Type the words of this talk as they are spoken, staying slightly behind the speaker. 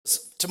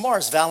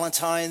Tomorrow's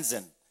Valentine's,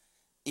 and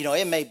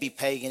it may be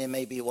pagan, it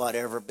may be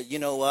whatever, but you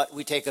know what?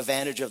 We take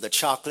advantage of the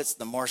chocolates,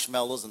 the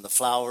marshmallows, and the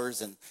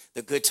flowers, and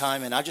the good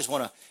time. And I just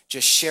want to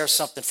just share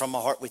something from my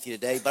heart with you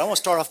today. But I want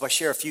to start off by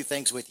sharing a few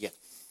things with you.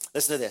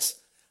 Listen to this.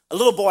 A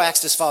little boy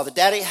asked his father,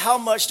 "Daddy, how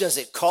much does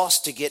it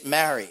cost to get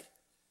married?"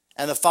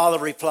 And the father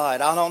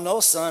replied, "I don't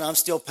know, son. I'm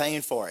still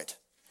paying for it."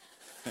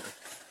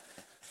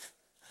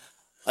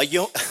 A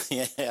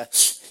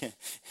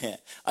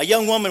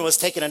young woman was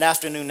taking an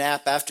afternoon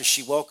nap after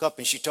she woke up,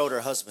 and she told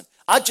her husband,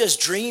 "I just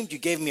dreamed you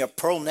gave me a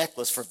pearl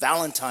necklace for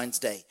Valentine's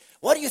Day.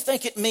 What do you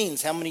think it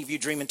means?" How many of you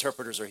dream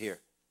interpreters are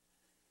here?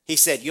 He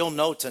said, "You'll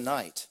know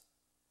tonight."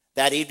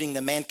 That evening,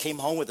 the man came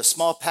home with a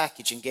small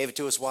package and gave it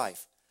to his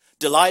wife.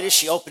 Delighted,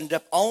 she opened it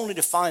up only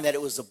to find that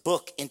it was a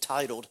book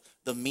entitled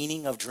The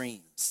Meaning of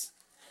Dreams.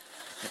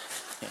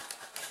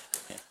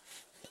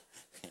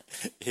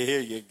 Here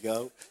you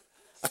go.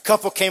 A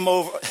couple came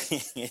upon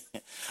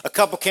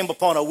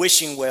a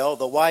wishing well.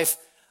 The wife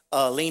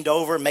leaned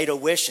over, made a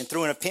wish, and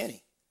threw in a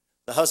penny.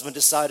 The husband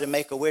decided to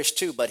make a wish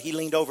too, but he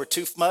leaned over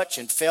too much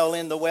and fell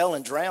in the well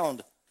and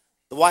drowned.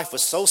 The wife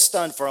was so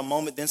stunned for a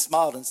moment, then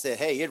smiled and said,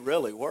 "Hey, it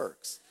really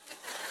works."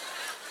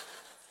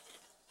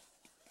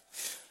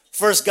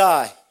 First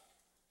guy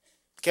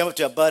came up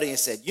to a buddy and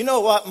said, "You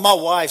know what? My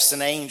wife's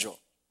an angel."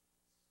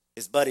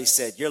 His buddy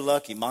said, "You're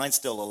lucky. Mine's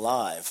still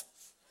alive."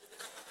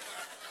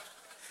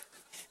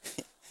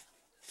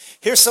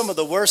 Here's some of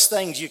the worst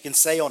things you can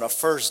say on a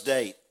first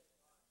date.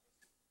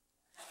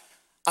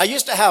 I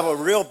used to have a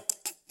real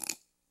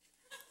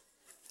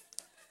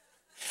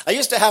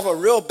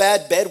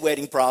bad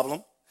bedwetting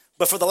problem,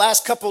 but for the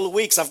last couple of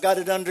weeks, I've got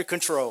it under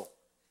control.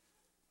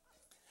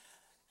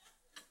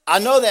 I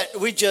know that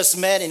we just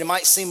met and it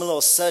might seem a little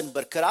sudden,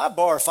 but could I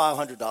borrow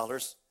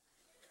 $500?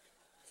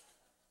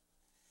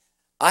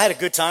 I had a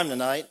good time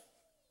tonight.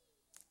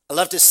 I'd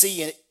love to see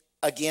you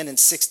again in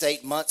 6 to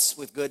 8 months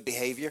with good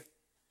behavior.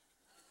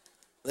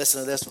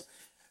 Listen to this one.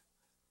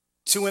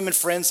 Two women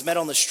friends met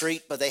on the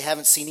street, but they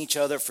haven't seen each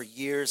other for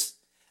years.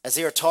 As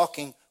they are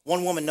talking,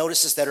 one woman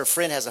notices that her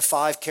friend has a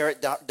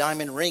 5-carat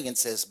diamond ring and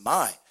says,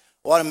 "My,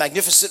 what a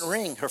magnificent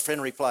ring." Her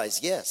friend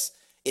replies, "Yes,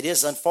 it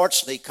is.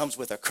 Unfortunately, it comes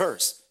with a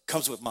curse. It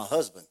comes with my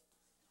husband."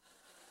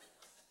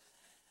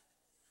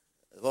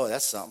 Boy,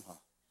 that's something, huh?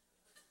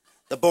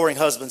 The boring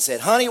husband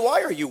said, "Honey,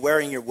 why are you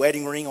wearing your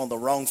wedding ring on the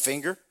wrong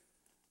finger?"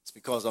 "It's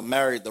because I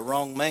married the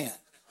wrong man."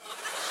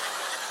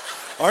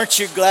 Aren't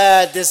you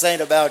glad this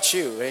ain't about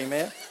you?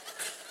 Amen.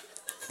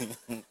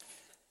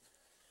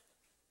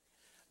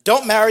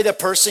 Don't marry the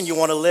person you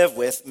want to live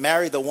with.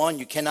 Marry the one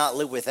you cannot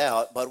live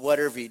without. But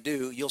whatever you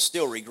do, you'll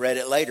still regret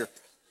it later.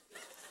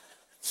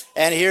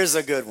 And here's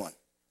a good one.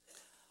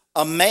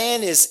 A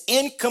man is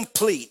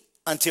incomplete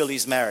until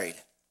he's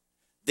married.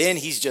 Then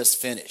he's just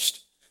finished.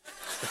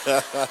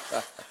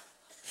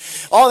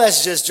 All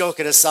that's just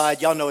joking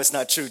aside. Y'all know it's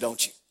not true,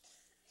 don't you?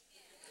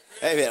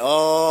 Amen.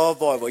 Oh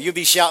boy, well, you'll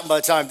be shouting by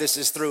the time this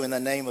is through in the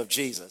name of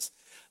Jesus.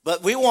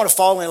 But we want to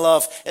fall in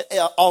love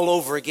all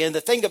over again.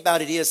 The thing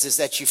about it is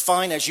that you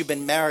find as you've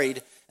been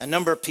married, a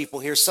number of people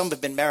here, some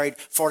have been married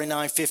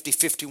 49, 50,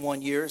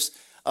 51 years.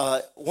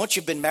 Once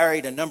you've been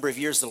married a number of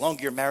years, the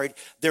longer you're married,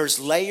 there's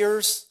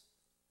layers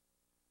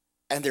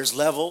and there's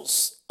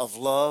levels of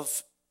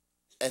love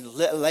and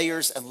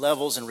layers and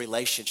levels in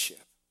relationship.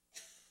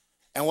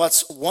 And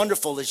what's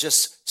wonderful is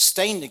just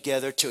staying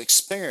together to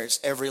experience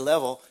every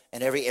level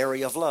and every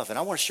area of love. And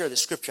I want to share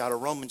this scripture out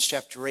of Romans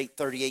chapter 8,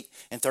 38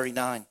 and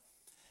 39.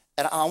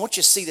 And I want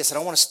you to see this, and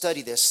I want to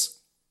study this.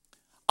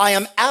 I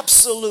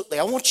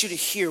want you to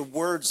hear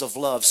words of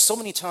love so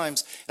many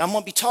times. And I'm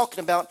going to be talking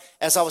about,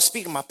 as I was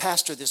speaking to my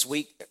pastor this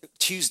week,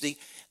 Tuesday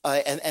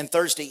and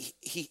Thursday,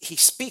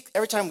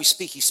 every time we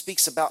speak, he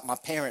speaks about my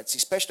parents,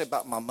 especially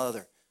about my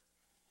mother.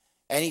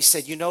 And he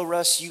said, "You know,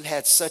 Russ, you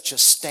had such a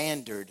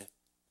standard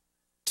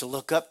to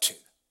look up to."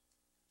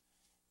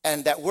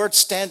 And that word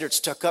standard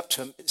stuck out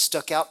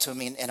to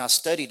me, and I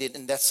studied it,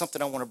 and that's something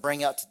I want to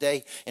bring out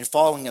today in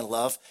falling in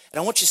love. And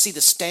I want you to see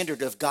the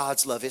standard of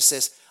God's love. It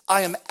says,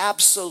 I am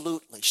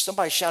absolutely,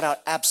 somebody shout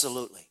out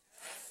absolutely.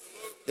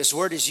 This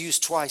word is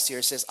used twice here.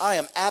 It says, I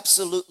am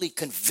absolutely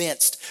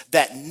convinced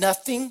that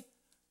nothing,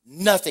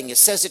 it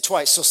says it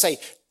twice, so say,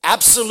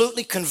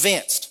 absolutely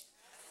convinced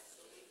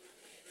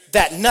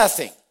that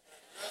nothing,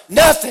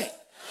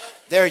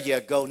 there you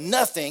go,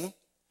 nothing,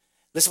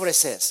 listen what it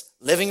says,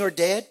 living or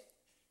dead,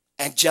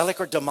 angelic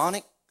or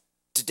demonic,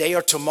 today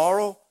or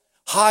tomorrow,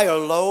 high or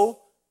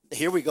low,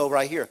 here we go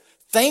right here,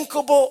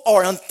 thinkable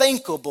or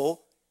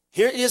unthinkable,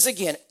 here it is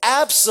again,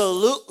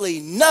 absolutely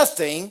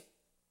nothing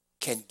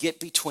can get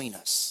between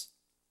us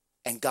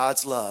and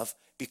God's love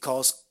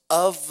because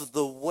of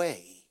the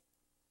way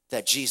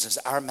that Jesus,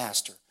 our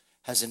master,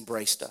 has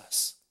embraced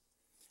us.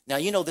 Now,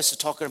 you know this is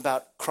talking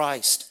about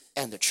Christ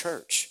and the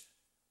church,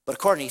 but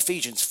according to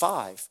Ephesians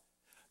 5,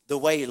 the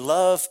way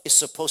love is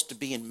supposed to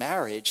be in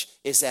marriage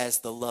is as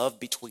the love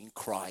between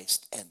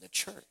Christ and the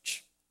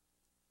church.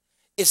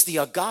 It's the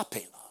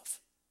agape love.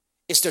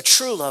 It's the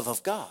true love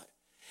of God.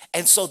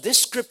 And so this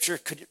scripture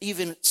could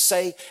even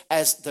say,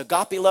 as the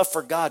agape love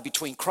for God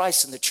between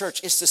Christ and the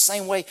church, it's the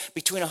same way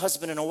between a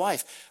husband and a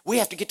wife. We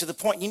have to get to the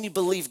point, you need to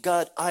believe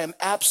God. I am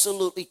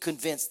absolutely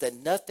convinced that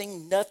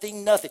nothing,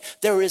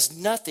 there is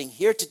nothing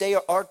here today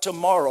or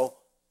tomorrow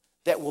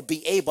that will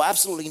be able,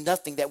 absolutely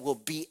nothing that will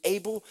be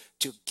able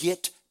to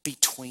get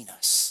between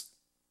us.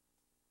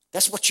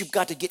 That's what you've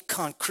got to get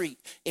concrete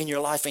in your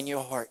life and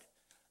your heart.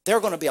 There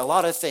are going to be a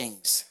lot of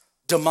things.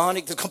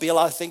 Demonic, there's going to be a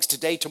lot of things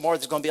today, tomorrow,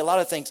 there's going to be a lot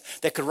of things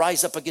that could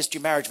rise up against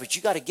your marriage, but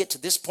you got to get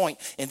to this point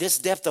in this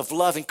depth of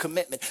love and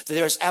commitment that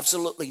there's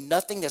absolutely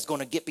nothing that's going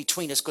to get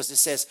between us, because it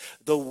says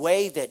the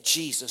way that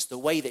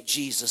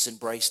Jesus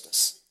embraced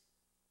us.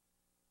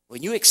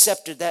 When you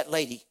accepted that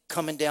lady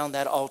coming down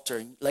that altar,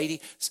 and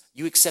lady,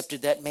 you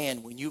accepted that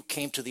man when you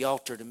came to the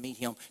altar to meet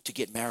him to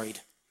get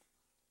married.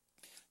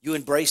 You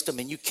embraced him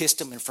and you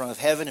kissed him in front of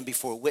heaven and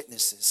before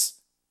witnesses,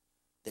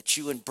 that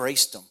you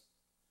embraced him.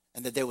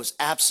 And that there was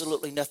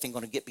absolutely nothing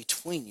going to get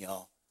between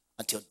y'all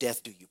until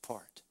death do you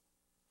part.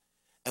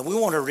 And we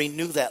want to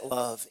renew that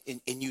love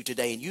in you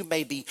today. And you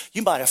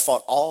might have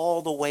fought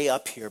all the way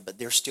up here, but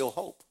there's still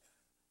hope.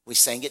 We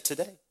sang it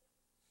today.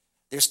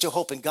 There's still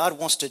hope, and God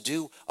wants to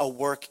do a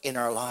work in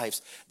our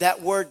lives.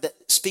 That word that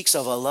speaks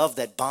of a love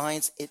that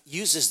binds, it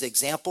uses the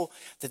example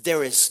that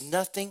there is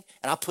nothing,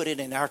 and I'll put it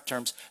in our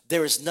terms,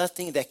 there is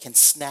nothing that can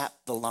snap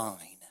the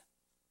line.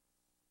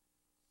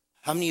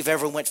 How many of you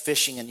ever went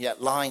fishing and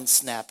that line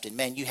snapped and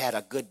man, you had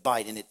a good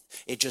bite and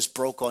it just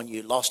broke on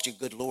you, lost your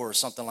good lure or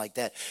something like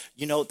that?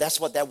 You know,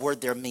 that's what that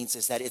word there means,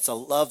 is that it's a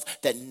love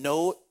that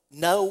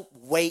no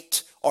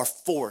weight or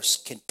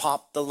force can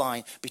pop the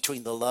line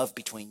between the love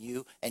between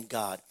you and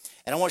God.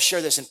 And I want to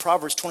share this in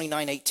Proverbs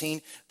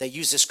 29:18. They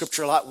use this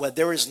scripture a lot. Where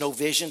there is no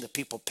vision, the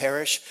people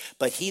perish,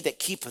 but he that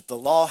keepeth the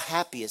law,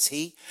 happy is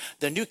he.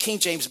 The New King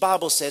James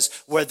Bible says,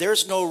 where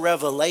there's no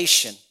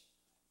revelation,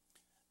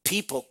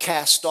 people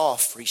cast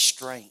off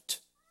restraint.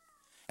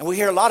 And we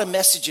hear a lot of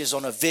messages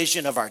on a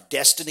vision of our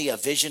destiny, a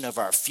vision of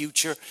our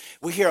future.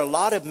 We hear a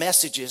lot of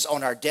messages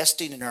on our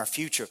destiny and our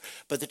future,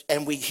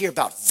 and we hear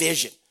about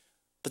vision.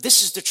 But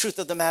this is the truth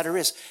of the matter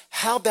is,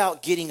 how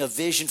about getting a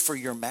vision for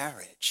your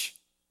marriage?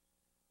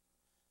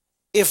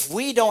 If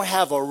we don't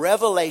have a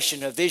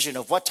revelation, a vision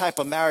of what type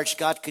of marriage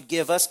God could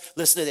give us,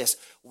 listen to this,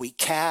 we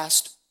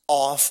cast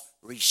off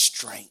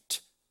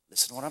restraint.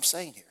 Listen to what I'm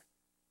saying here.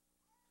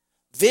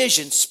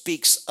 Vision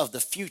speaks of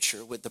the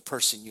future with the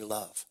person you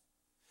love.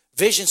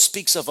 Vision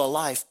speaks of a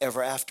life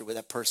ever after with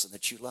that person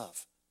that you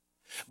love.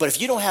 But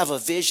if you don't have a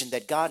vision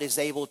that God is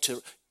able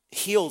to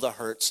heal the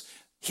hurts,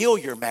 heal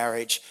your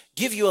marriage,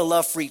 give you a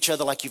love for each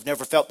other like you've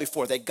never felt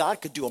before, that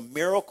God could do a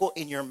miracle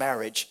in your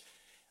marriage,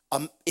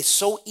 it's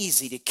so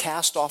easy to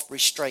cast off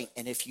restraint.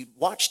 And if you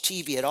watch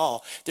TV at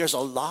all, there's a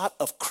lot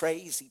of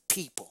crazy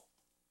people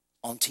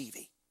on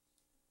TV.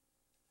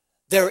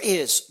 There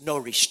is no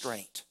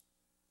restraint.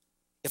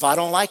 If I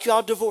don't like you,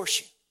 I'll divorce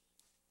you.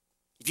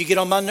 If you get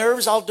on my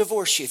nerves, I'll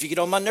divorce you. If you get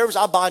on my nerves,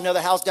 I'll buy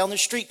another house down the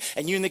street,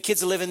 and you and the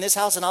kids will live in this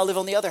house, and I'll live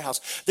on the other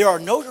house. There are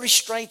no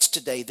restraints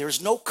today.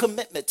 There's no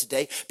commitment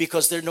today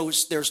because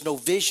there's no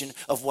vision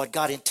of what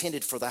God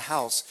intended for the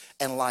house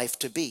and life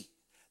to be.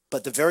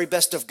 But the very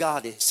best of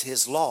God is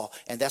his law,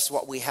 and that's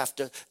what we have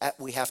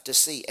to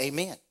see.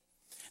 Amen.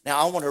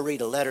 Now, I want to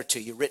read a letter to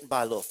you written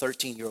by a little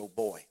 13-year-old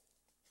boy.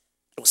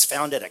 It was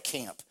found at a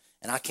camp,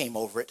 and I came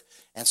over it.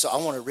 And so I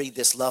want to read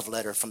this love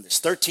letter from this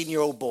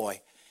 13-year-old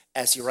boy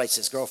as he writes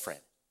his girlfriend.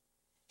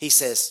 He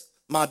says,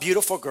 my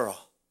beautiful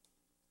girl,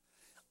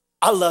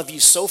 I love you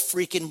so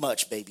freaking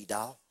much, baby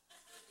doll.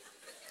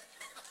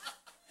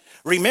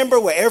 Remember,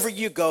 wherever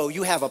you go,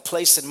 you have a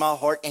place in my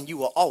heart, and you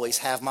will always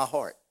have my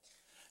heart.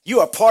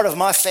 You are part of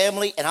my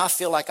family, and I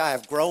feel like I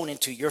have grown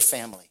into your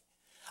family.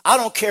 I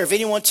don't care if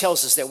anyone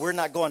tells us that we're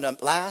not going to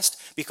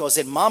last, because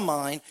in my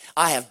mind,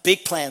 I have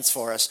big plans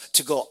for us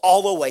to go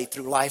all the way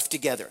through life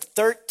together.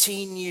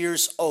 13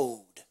 years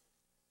old.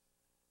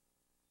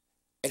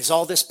 And it's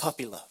all this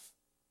puppy love.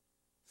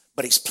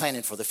 But he's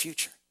planning for the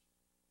future.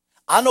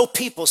 I know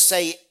people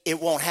say it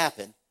won't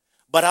happen,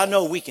 but I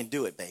know we can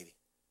do it, baby.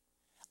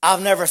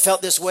 I've never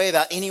felt this way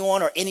about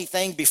anyone or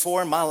anything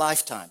before in my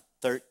lifetime.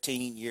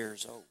 13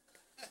 years old.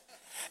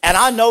 And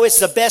I know it's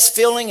the best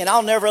feeling, and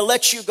I'll never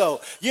let you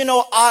go. You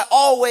know, I'll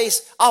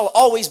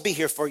always be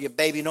here for you,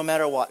 baby, no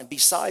matter what. And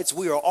besides,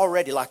 we are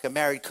already like a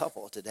married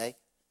couple today.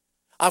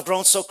 I've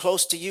grown so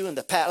close to you in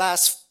the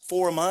last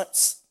 4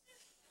 months.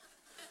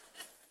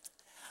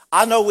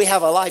 I know we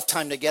have a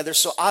lifetime together,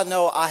 so I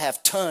know I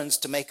have tons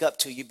to make up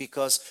to you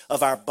because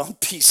of our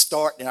bumpy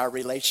start in our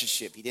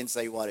relationship. He didn't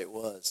say what it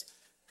was.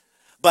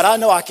 But I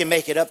know I can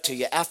make it up to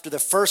you. After the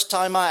first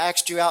time I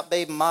asked you out,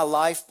 baby, my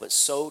life was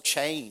so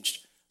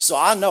changed. So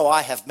I know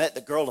I have met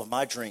the girl of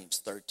my dreams,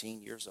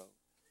 13 years old.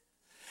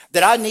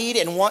 That I need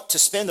and want to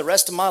spend the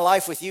rest of my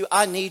life with you.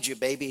 I need you,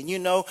 baby, and you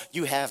know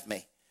you have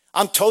me.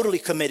 I'm totally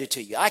committed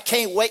to you. I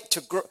can't wait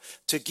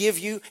to give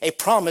you a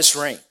promise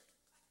ring.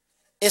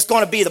 It's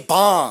going to be the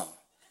bomb.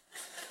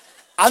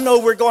 I know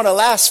we're going to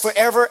last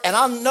forever, and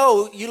I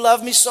know you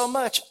love me so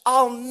much.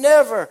 I'll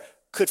never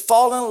could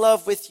fall in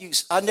love with you.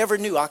 I never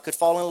knew I could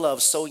fall in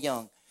love so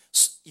young.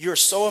 You're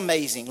so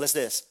amazing.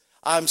 Listen to this.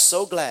 I'm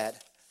so glad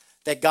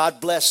that God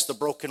blessed the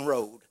broken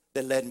road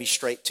that led me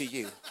straight to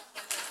you.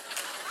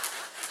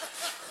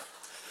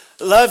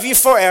 Love you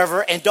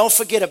forever, and don't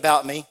forget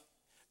about me.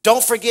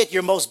 Don't forget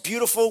you're most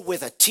beautiful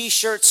with a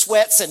t-shirt,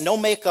 sweats, and no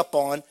makeup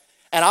on.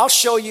 And I'll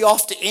show you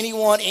off to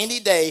anyone any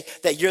day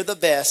that you're the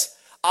best.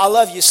 I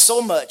love you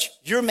so much.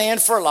 You're man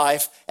for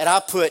life. And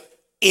I put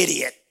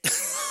idiot.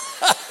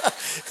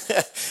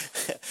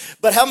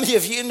 But how many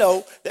of you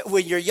know that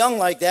when you're young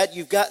like that,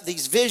 you've got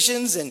these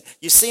visions and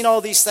you've seen all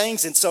these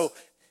things? And so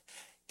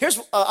here's,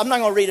 I'm not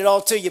going to read it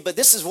all to you, but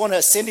this is one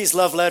of Cindy's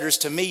love letters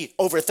to me,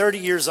 over 30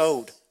 years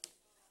old.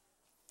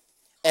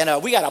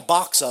 And we got a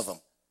box of them.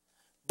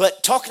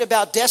 But talking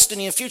about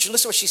destiny and future,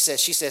 listen to what she says.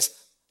 She says,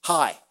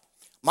 hi,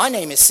 my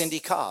name is Cindy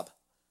Cobb.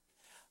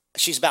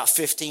 She's about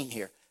 15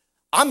 here.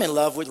 I'm in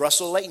love with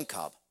Russell Layton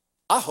Cobb.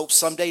 I hope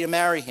someday to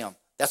marry him.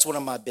 That's one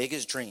of my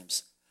biggest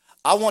dreams.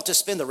 I want to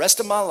spend the rest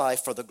of my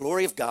life for the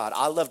glory of God.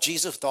 I love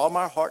Jesus with all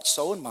my heart,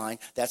 soul, and mind.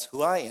 That's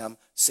who I am,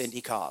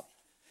 Cindy Cobb.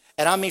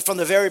 And I mean, from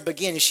the very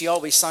beginning, she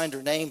always signed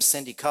her name,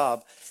 Cindy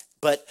Cobb.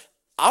 But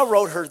I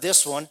wrote her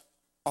this one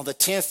on the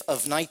 10th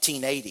of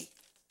 1980.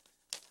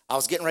 I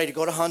was getting ready to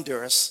go to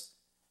Honduras.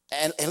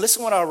 And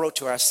listen what I wrote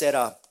to her. I said,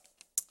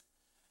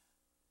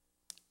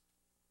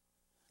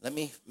 let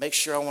me make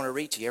sure I want to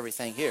read to you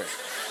everything here.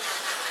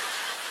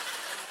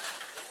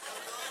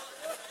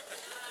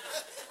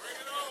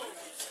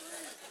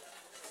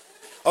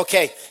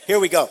 Okay, here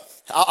we go.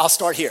 I'll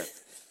start here.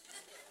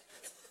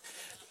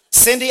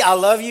 Cindy, I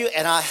love you,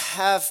 and I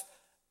have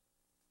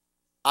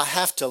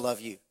to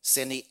love you,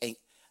 Cindy.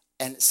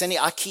 And Cindy,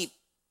 I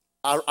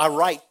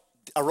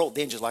wrote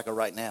then just like I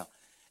write now.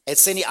 And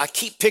Cindy, I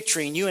keep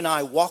picturing you and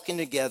I walking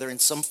together in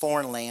some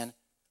foreign land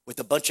with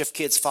a bunch of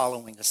kids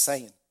following us,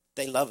 saying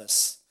they love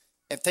us,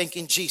 and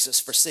thanking Jesus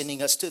for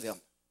sending us to them.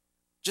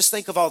 Just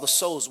think of all the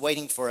souls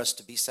waiting for us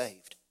to be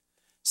saved.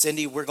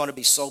 Cindy, we're going to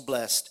be so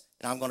blessed.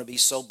 And I'm going to be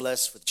so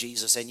blessed with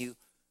Jesus and you,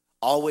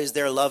 always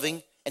there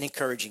loving and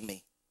encouraging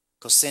me.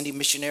 Because Cindy,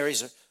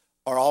 missionaries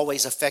are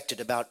always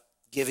affected about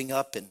giving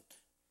up, and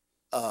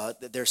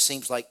there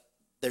seems like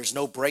there's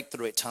no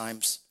breakthrough at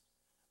times.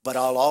 But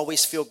I'll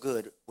always feel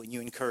good when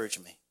you encourage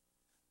me.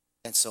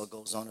 And so it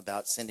goes on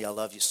about, Cindy, I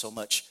love you so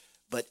much.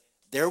 But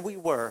there we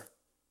were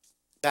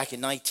back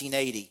in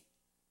 1980,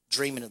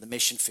 dreaming of the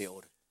mission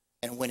field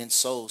and winning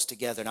souls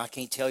together. And I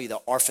can't tell you the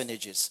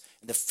orphanages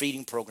and the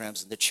feeding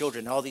programs and the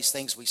children and all these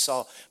things we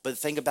saw. But the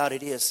thing about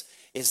it is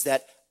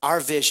that our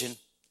vision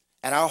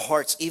and our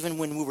hearts, even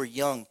when we were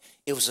young,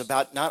 it was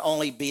about not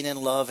only being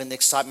in love and the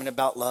excitement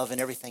about love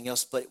and everything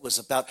else, but it was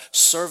about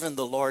serving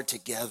the Lord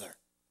together.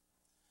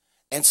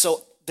 And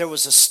so there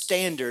was a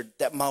standard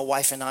that my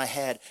wife and I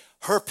had.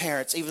 Her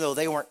parents, even though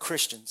they weren't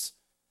Christians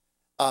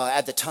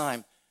at the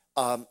time,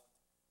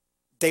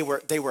 they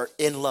were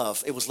in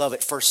love. It was love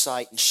at first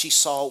sight, and she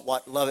saw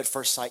what love at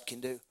first sight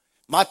can do.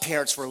 My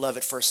parents were love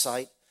at first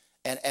sight,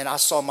 and I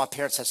saw my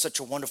parents have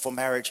such a wonderful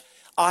marriage.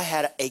 I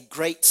had a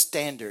great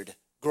standard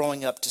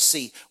growing up to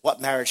see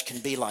what marriage can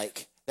be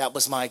like. That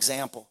was my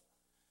example.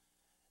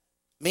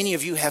 Many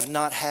of you have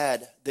not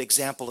had the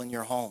example in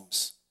your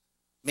homes.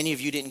 Many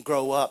of you didn't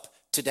grow up.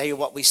 Today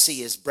what we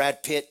see is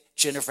Brad Pitt,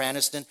 Jennifer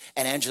Aniston,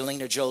 and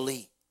Angelina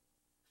Jolie.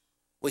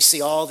 We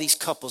see all these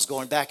couples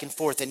going back and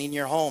forth, and in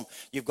your home,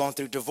 you've gone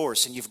through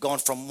divorce, and you've gone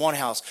from one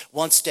house,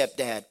 one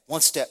stepdad,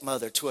 one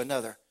stepmother to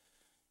another.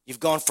 You've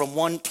gone from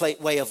one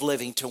way of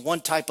living to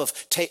one type of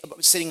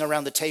sitting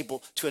around the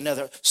table to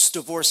another.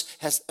 Divorce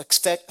has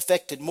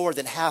affected more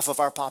than half of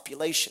our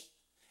population.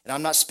 And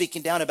I'm not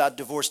speaking down about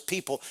divorced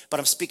people, but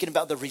I'm speaking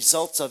about the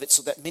results of it,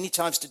 so that many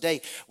times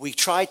today we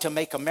try to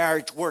make a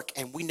marriage work,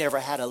 and we never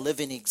had a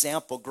living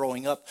example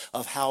growing up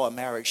of how a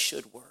marriage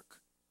should work.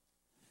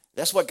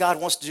 That's what God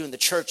wants to do in the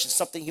church, and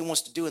something he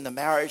wants to do in the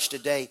marriage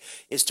today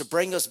is to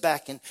bring us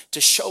back and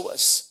to show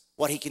us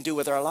what he can do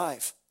with our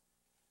life.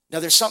 Now,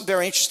 there's something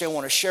very interesting I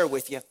want to share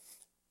with you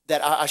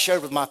that I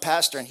shared with my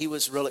pastor, and he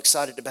was real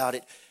excited about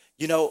it.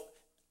 You know,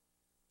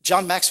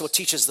 John Maxwell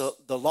teaches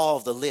the law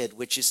of the lid,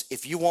 which is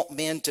if you want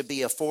men to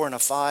be a 4 and a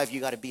 5,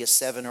 you got to be a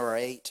 7 or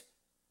an 8.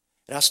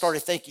 And I started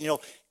thinking, you know,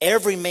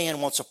 every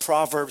man wants a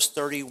Proverbs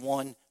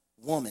 31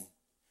 woman,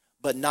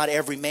 but not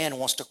every man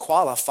wants to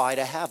qualify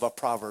to have a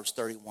Proverbs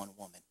 31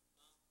 woman.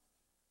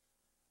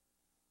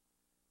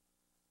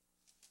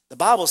 The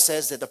Bible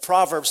says that the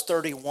Proverbs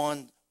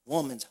 31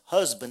 woman's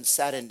husband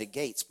sat in the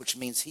gates, which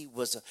means he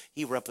was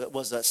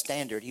a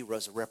standard. He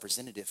was a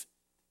representative.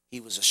 He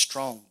was a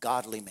strong,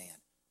 godly man.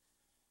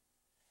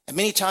 And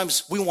many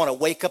times we want to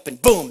wake up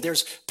and boom,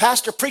 there's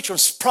pastor preaching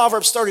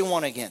Proverbs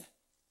 31 again.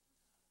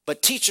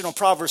 But teaching on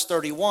Proverbs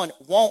 31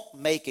 won't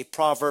make a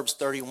Proverbs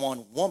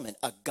 31 woman.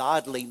 A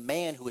godly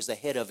man who is the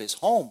head of his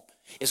home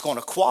is going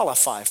to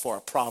qualify for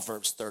a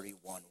Proverbs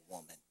 31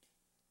 woman.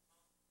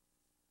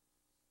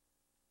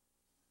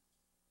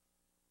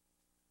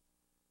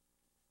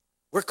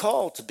 We're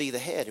called to be the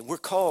head, and we're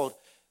called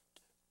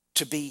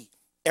to be,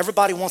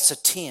 everybody wants a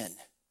 10.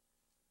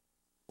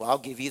 Well, I'll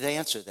give you the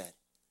answer to that.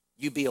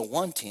 You be a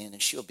 110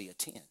 and she'll be a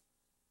 10.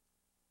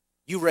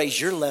 You raise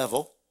your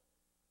level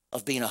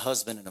of being a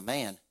husband and a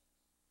man,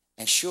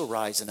 and she'll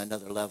rise in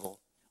another level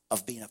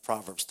of being a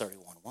Proverbs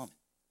 31 woman.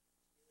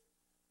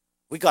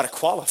 We got to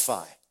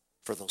qualify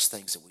for those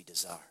things that we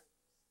desire.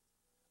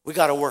 We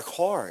got to work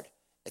hard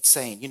at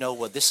saying, you know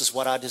what, this is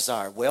what I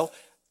desire. Well,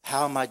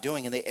 how am I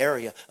doing in the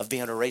area of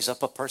being able to raise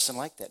up a person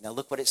like that? Now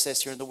look what it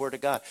says here in the Word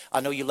of God. I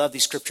know you love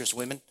these scriptures,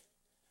 women.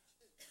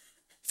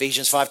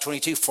 Ephesians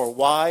 5:22, for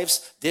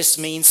wives, this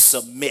means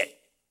submit.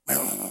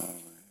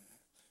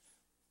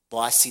 Boy,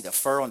 I see the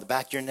fur on the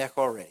back of your neck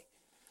already.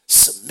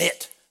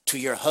 Submit to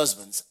your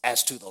husbands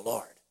as to the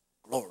Lord.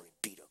 Glory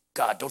be to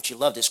God. Don't you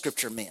love this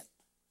scripture, men?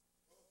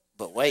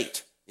 But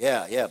wait.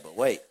 But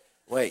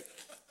wait.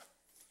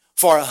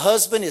 For a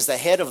husband is the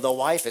head of the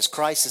wife as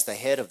Christ is the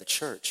head of the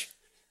church.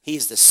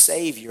 He's the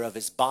Savior of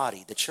his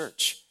body, the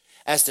church.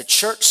 As the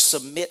church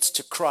submits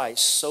to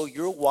Christ, so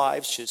your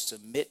wives should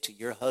submit to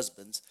your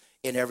husbands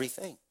in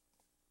everything.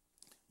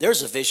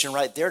 There's a vision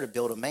right there to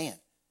build a man.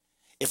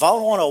 If I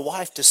want a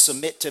wife to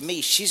submit to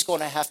me, she's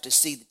going to have to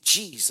see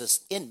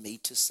Jesus in me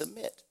to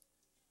submit.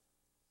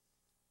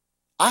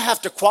 I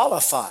have to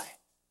qualify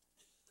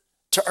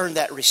to earn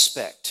that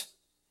respect.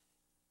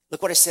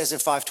 Look what it says in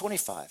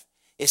 5:25.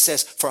 It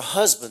says, for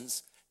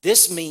husbands,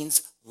 this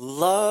means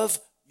love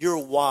your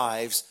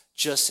wives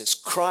just as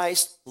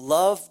Christ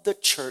loved the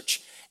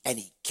church and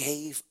he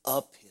gave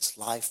up his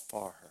life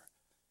for her.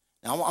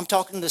 Now, I'm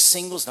talking to the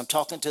singles and I'm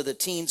talking to the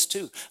teens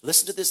too.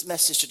 Listen to this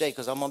message today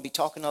because I'm going to be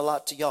talking a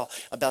lot to y'all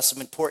about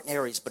some important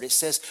areas. But it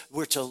says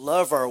we're to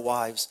love our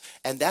wives,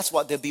 and that's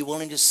what they'll be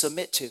willing to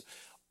submit to.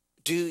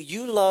 Do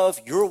you love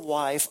your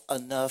wife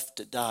enough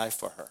to die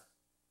for her?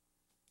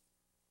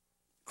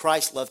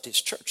 Christ loved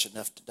his church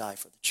enough to die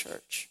for the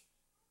church.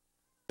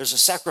 There's a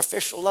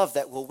sacrificial love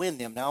that will win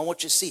them. Now I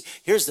want you to see,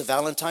 here's the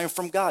Valentine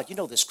from God. You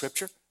know this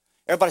scripture.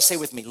 Everybody say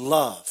with me,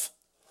 love.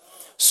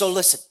 So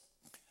listen,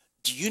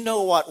 do you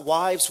know what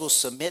wives will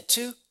submit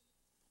to?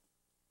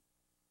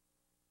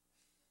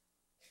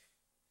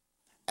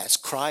 As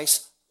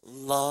Christ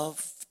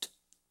loved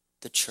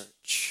the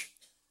church.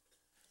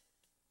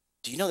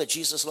 Do you know that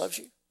Jesus loves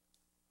you?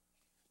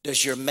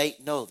 Does your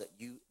mate know that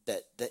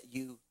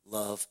you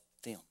love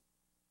them?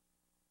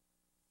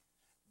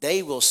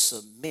 They will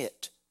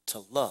submit to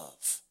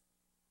love,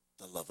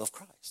 the love of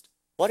Christ.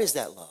 What is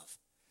that love?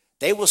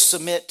 They will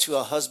submit to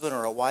a husband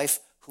or a wife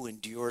who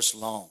endures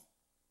long.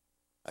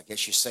 I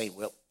guess you're saying,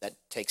 well, that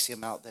takes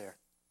him out there.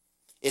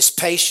 Is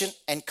patient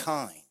and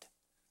kind.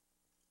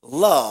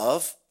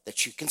 Love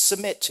that you can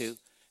submit to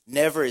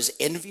never is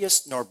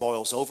envious nor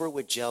boils over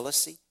with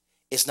jealousy,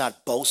 is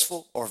not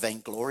boastful or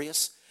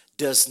vainglorious,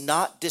 does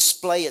not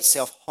display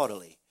itself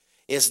haughtily,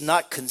 is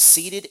not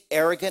conceited,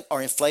 arrogant,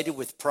 or inflated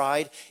with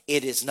pride.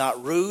 It is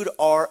not rude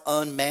or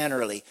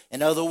unmannerly.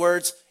 In other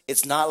words,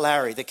 it's not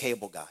Larry, the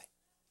cable guy.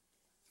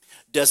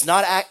 Does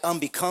not act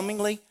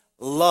unbecomingly.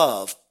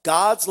 Love,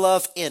 God's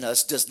love in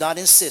us, does not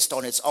insist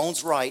on its own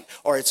right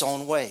or its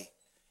own way.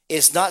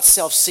 It's not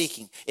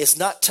self-seeking. It's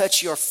not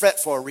touchy or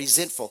fretful or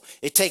resentful.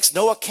 It takes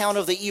no account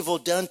of the evil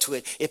done to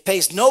it. It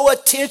pays no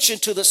attention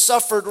to the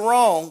suffered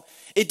wrong.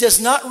 It does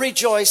not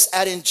rejoice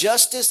at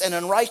injustice and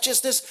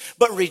unrighteousness,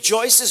 but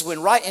rejoices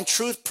when right and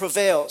truth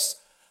prevails.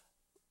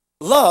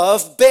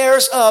 Love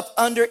bears up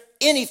under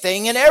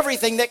anything and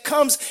everything that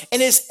comes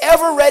and is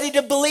ever ready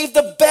to believe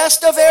the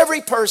best of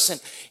every person.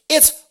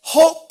 Its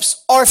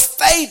hopes are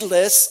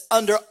fadeless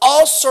under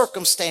all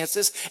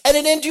circumstances, and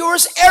it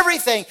endures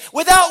everything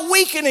without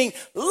weakening.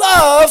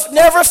 Love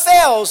never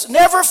fails,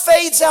 never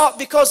fades out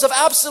because of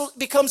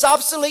becomes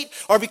obsolete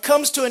or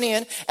becomes to an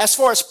end. As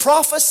far as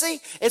prophecy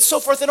and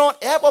so forth and on,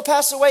 that will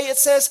pass away, it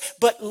says,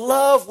 but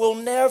love will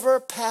never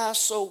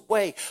pass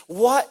away.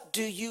 What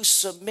do you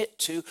submit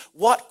to?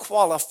 What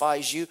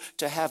qualifies you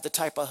to have the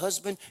type of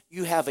husband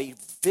you have a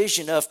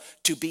vision of,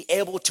 to be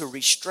able to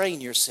restrain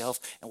yourself?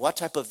 And what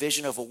type of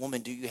vision of a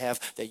woman do you have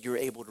that you're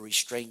able to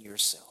restrain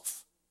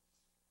yourself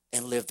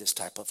and live this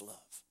type of love?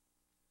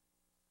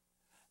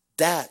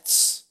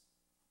 That's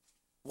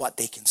what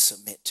they can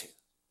submit to.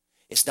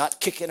 It's not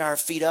kicking our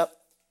feet up.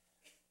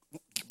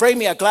 Bring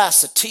me a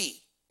glass of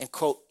tea, and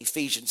quote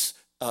Ephesians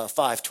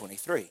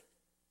 5:23.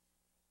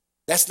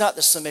 That's not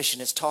the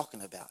submission it's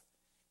talking about.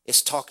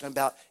 It's talking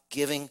about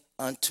giving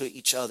unto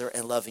each other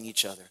and loving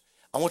each other.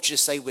 I want you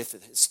to say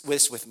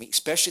this with me,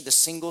 especially the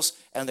singles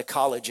and the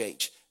college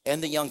age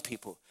and the young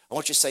people. I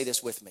want you to say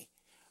this with me.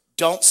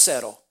 Don't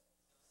settle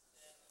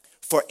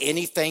for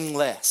anything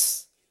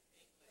less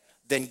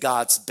than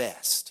God's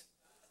best.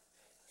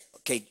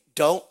 Okay,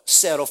 don't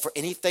settle for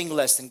anything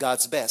less than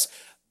God's best.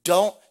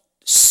 Don't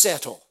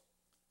settle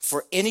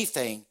for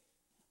anything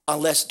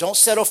don't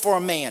settle for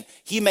a man.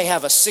 He may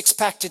have a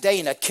six-pack today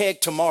and a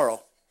keg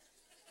tomorrow.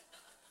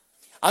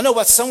 I know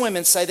what some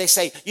women say. They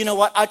say, you know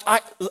what,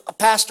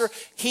 Pastor,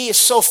 he is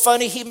so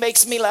funny. He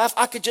makes me laugh.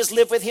 I could just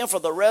live with him for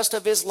the rest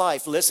of his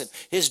life. Listen,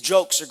 his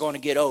jokes are going to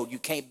get old. You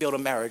can't build a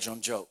marriage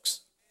on jokes.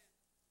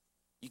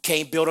 You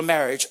can't build a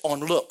marriage on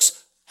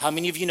looks. How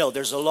many of you know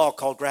there's a law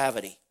called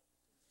gravity?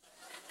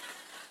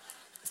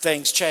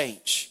 Things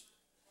change.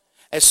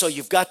 And so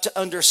you've got to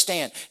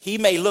understand, he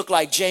may look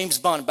like James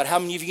Bond, but how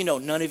many of you know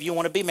none of you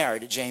want to be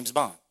married to James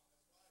Bond?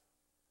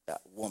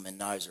 That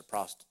womanizer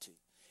prostitute.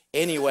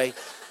 Anyway,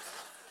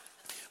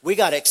 we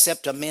got to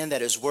accept a man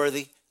that is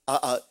worthy,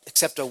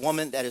 accept a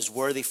woman that is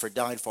worthy for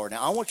dying for her.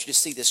 Now, I want you to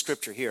see this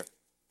scripture here.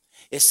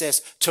 It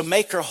says, to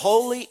make her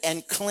holy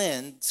and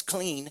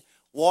clean,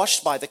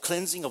 washed by the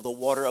cleansing of the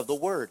water of the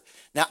word.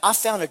 Now, I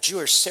found a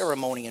Jewish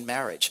ceremony in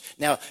marriage.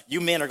 Now, you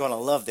men are going to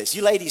love this.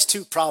 You ladies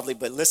too, probably,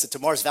 but listen,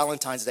 tomorrow's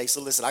Valentine's Day,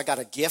 so listen, I got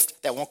a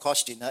gift that won't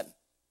cost you nothing.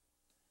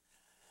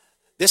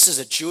 This is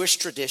a Jewish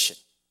tradition.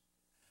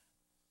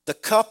 The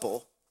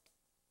couple,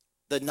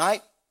 the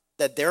night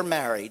that they're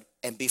married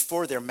and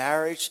before their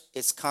marriage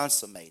is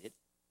consummated,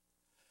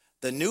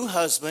 the new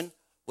husband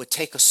would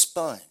take a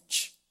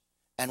sponge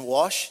and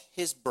wash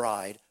his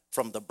bride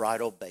from the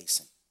bridal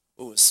basin.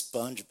 Ooh, a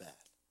sponge bath.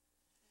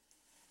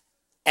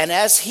 And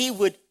as he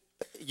would,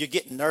 you're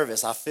getting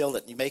nervous. I feel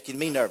it. You're making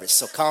me nervous.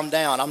 So calm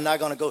down. I'm not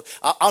going to go.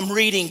 I'm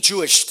reading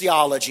Jewish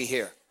theology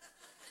here.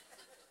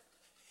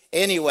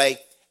 Anyway,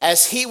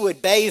 as he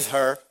would bathe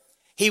her,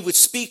 he would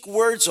speak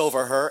words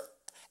over her,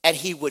 and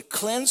he would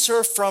cleanse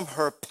her from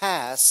her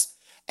past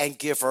and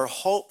give her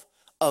hope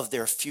of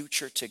their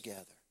future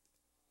together.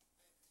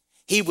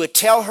 He would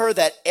tell her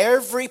that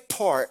every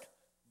part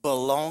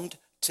belonged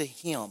to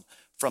him,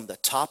 from the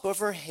top of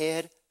her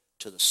head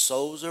to the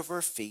soles of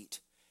her feet,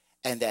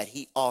 and that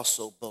he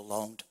also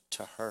belonged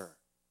to her.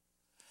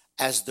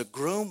 As the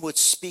groom would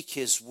speak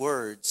his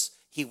words,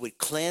 he would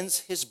cleanse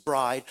his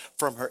bride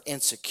from her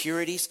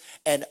insecurities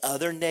and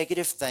other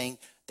negative things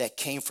that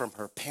came from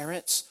her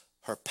parents,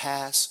 her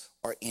past,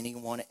 or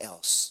anyone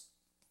else.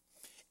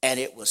 And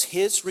it was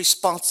his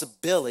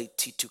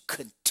responsibility to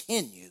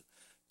continue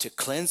to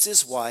cleanse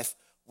his wife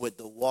with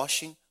the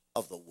washing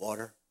of the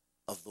water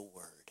of the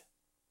word.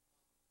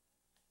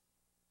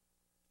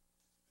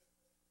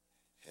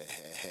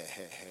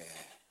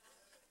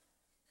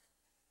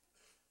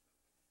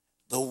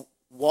 The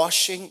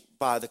washing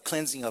by the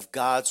cleansing of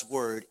God's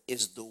word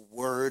is the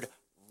word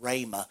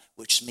rhema,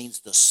 which means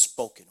the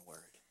spoken word.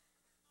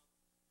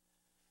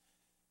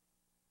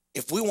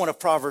 If we want a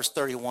Proverbs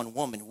 31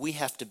 woman, we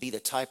have to be the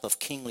type of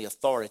kingly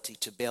authority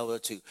to be able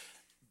to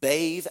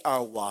bathe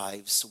our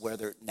wives,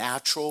 whether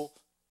natural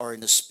or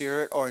in the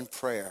spirit or in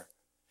prayer,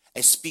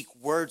 and speak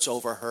words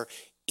over her,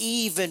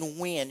 even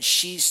when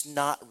she's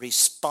not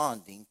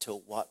responding to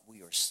what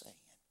we are saying.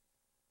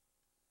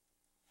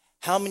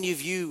 How many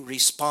of you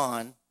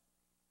respond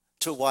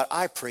to what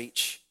I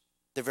preach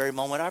the very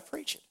moment I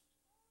preach it?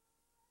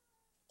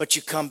 But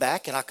you come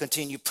back and I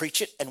continue to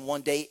preach it, and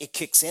one day it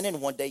kicks in,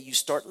 and one day you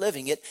start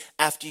living it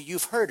after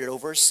you've heard it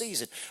over a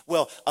season.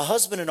 Well, a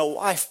husband and a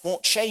wife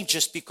won't change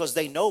just because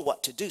they know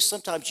what to do.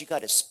 Sometimes you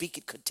got to speak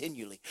it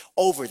continually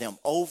over them,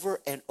 over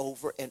and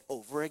over and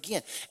over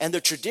again. And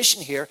the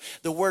tradition here,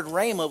 the word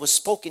rhema was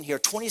spoken here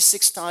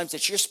 26 times,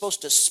 that you're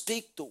supposed to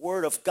speak the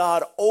word of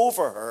God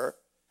over her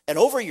and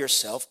over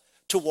yourself,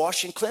 to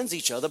wash and cleanse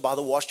each other by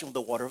the washing of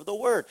the water of the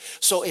word.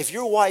 So if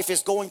your wife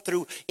is going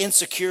through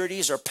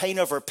insecurities or pain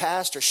of her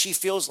past, or she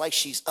feels like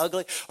she's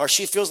ugly, or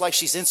she feels like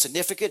she's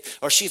insignificant,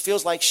 or she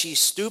feels like she's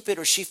stupid,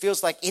 or she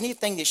feels like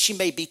anything that she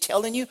may be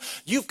telling you,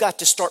 you've got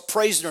to start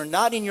praising her,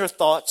 not in your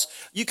thoughts.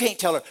 You can't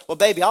tell her, well,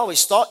 baby, I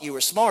always thought you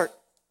were smart.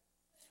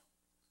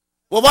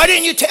 Well, why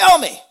didn't you tell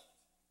me?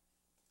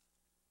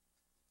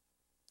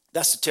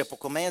 That's the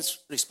typical man's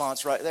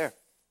response right there.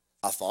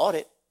 I thought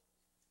it.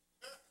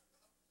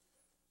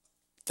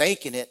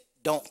 Thinking it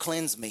don't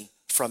cleanse me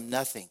from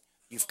nothing.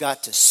 You've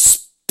got to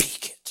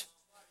speak it.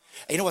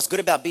 And you know what's good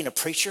about being a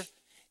preacher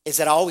is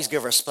that I always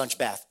give her a sponge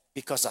bath,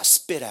 because I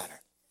spit at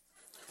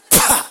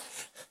her.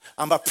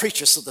 I'm a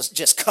preacher, so this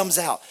just comes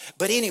out.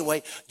 But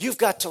anyway, you've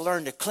got to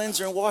learn to cleanse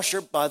her and wash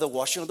her by the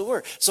washing of the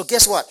word. So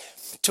guess what?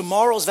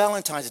 Tomorrow's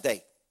Valentine's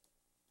Day.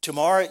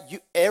 Tomorrow,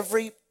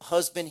 every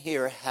husband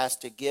here has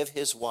to give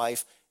his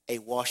wife a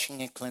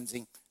washing and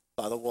cleansing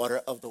by the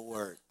water of the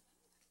word.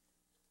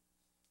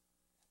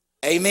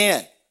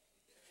 Amen.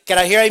 Can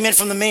I hear amen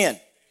from the men?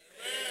 Amen.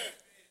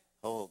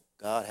 Oh,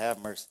 God have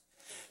mercy.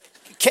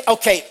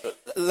 Okay,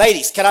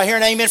 ladies, can I hear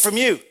an amen from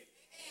you?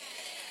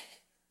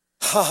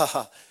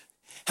 How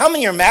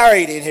many are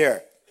married in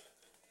here?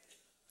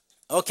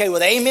 Okay, well,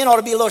 the amen ought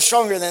to be a little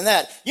stronger than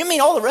that. You mean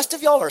all the rest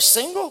of y'all are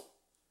single?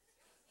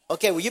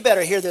 Okay, well, you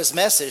better hear this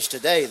message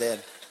today then.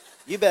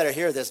 You better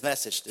hear this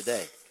message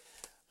today.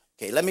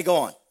 Okay, let me go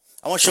on.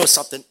 I want to show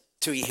something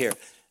to you here.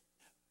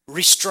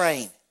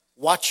 Restrain.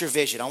 Watch your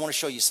vision. I want to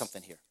show you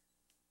something here.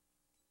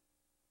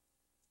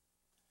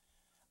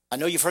 I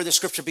know you've heard this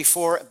scripture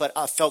before, but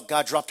I felt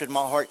God dropped it in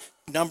my heart.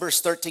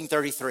 Numbers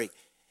 13:33.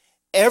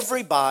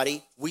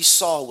 Everybody we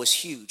saw was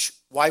huge.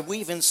 Why, we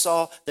even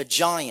saw the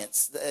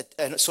giants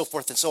and so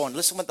forth and so on.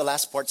 Listen what the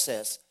last part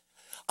says.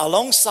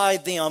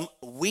 Alongside them,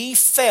 we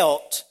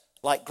felt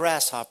like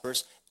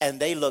grasshoppers, and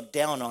they looked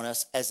down on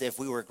us as if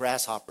we were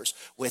grasshoppers.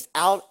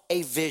 Without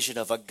a vision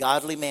of a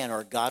godly man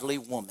or a godly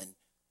woman,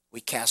 we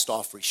cast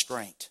off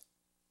restraint.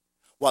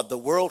 What the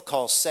world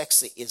calls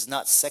sexy is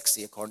not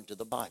sexy according to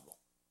the Bible.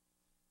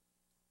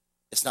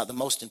 It's not the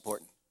most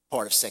important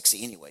part of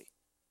sexy anyway.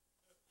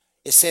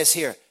 It says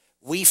here,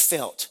 we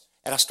felt,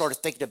 and I started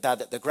thinking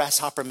about it, the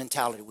grasshopper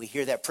mentality. We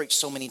hear that preached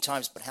so many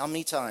times, but how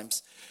many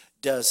times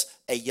does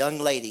a young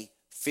lady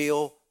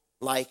feel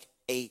like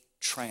a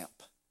tramp?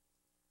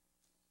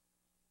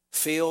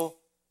 Feel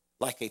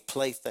like a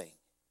plaything?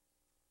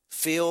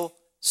 Feel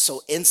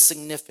so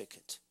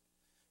insignificant?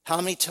 How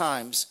many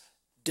times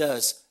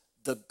does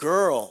the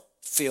girl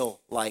feel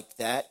like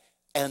that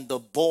and the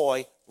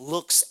boy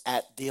looks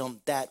at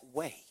them that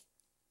way?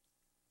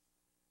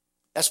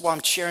 That's why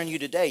I'm sharing you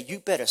today. You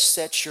better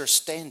set your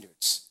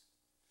standards.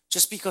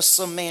 Just because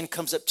some man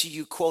comes up to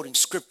you quoting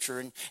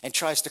scripture and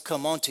tries to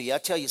come on to you. I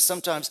tell you,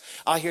 sometimes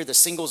I hear the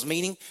singles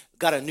meeting,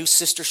 got a new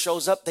sister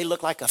shows up. They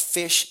look like a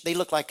fish. They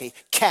look like a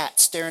cat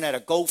staring at a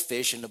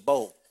goldfish in the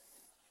bowl.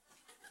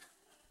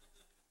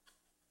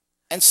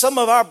 And some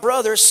of our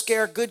brothers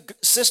scare good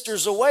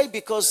sisters away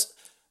because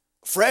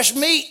fresh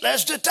meat,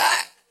 let's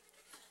attack.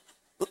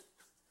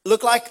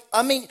 Look like,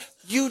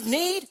 you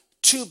need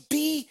to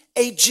be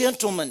a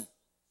gentleman.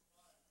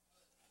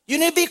 You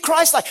need to be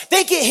Christ-like.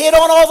 They get hit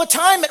on all the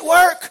time at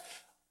work.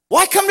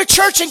 Why come to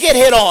church and get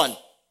hit on?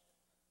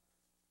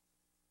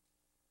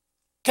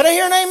 Can I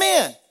hear an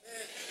amen?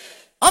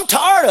 I'm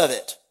tired of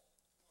it.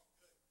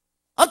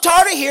 I'm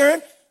tired of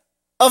hearing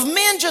of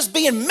men just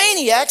being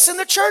maniacs in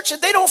the church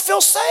and they don't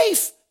feel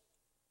safe.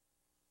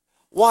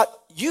 What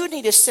you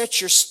need to set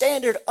your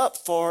standard up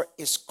for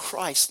is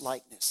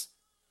Christ-likeness.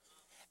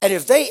 And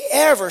if they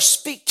ever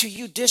speak to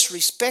you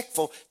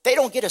disrespectful, they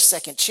don't get a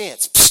second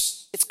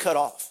chance. It's cut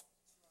off.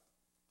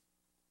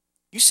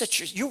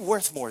 You're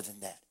worth more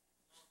than that.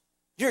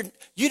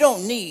 You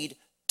don't need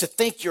to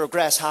think you're a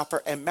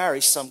grasshopper and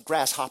marry some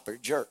grasshopper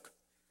jerk.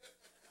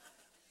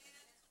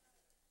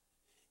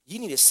 You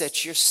need to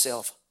set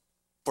yourself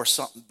for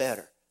something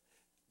better.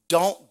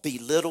 Don't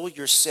belittle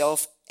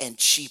yourself and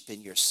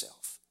cheapen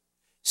yourself.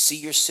 See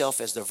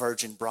yourself as the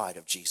virgin bride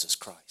of Jesus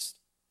Christ.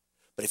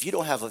 But if you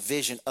don't have a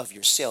vision of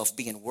yourself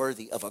being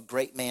worthy of a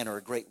great man or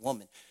a great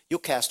woman, you'll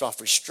cast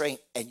off restraint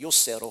and you'll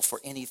settle for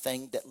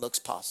anything that looks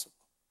possible.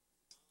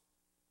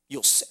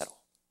 You'll settle.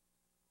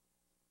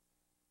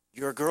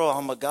 You're a girl,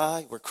 I'm a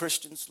guy, we're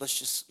Christians,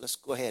 let's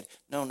go ahead.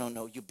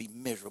 No, you'll be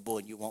miserable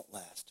and you won't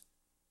last.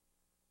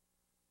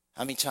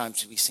 How many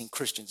times have we seen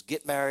Christians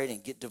get married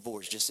and get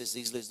divorced just as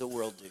easily as the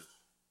world do?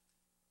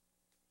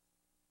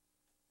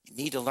 You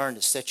need to learn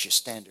to set your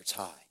standards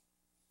high.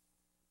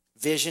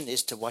 Vision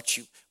is to what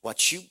you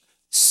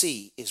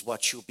see is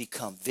what you'll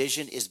become.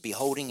 Vision is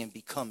beholding and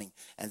becoming.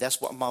 And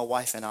that's what my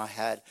wife and I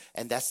had.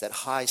 And that's that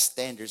high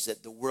standards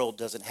that the world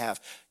doesn't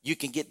have. You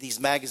can get these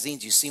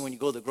magazines you see when you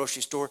go to the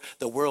grocery store,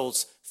 the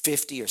world's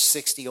 50 or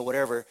 60 or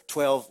whatever,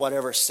 12,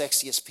 whatever,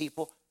 sexiest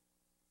people.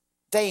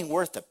 They ain't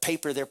worth the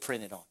paper they're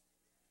printed on.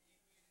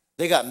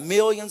 They got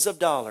millions of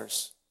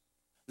dollars.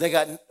 They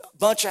got a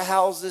bunch of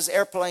houses,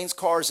 airplanes,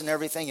 cars, and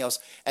everything else.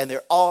 And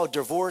they're all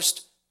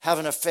divorced,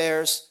 having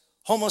affairs,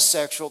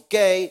 homosexual,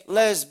 gay,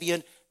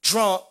 lesbian,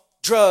 drunk,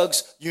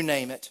 drugs, you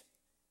name it.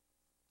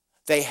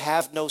 They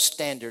have no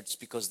standards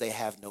because they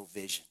have no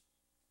vision.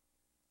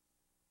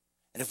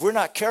 And if we're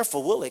not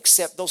careful, we'll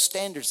accept those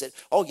standards that,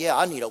 oh yeah,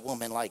 I need a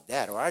woman like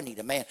that, or I need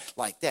a man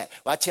like that.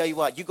 Well, I tell you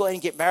what, you go ahead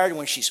and get married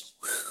when she's,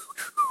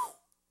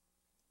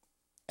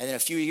 and then a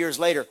few years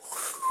later,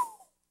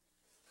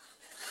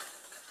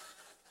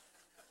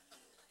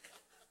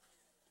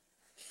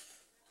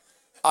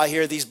 I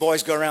hear these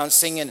boys go around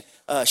singing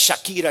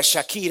Shakira,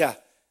 Shakira.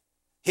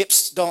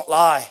 Hips don't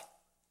lie.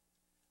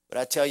 But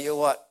I tell you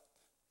what,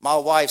 my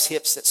wife's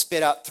hips that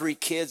spit out 3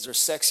 kids are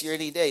sexier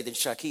any day than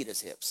Shakira's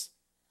hips.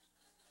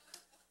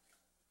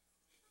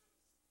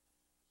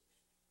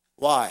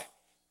 Why?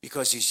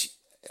 Because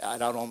I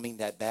don't mean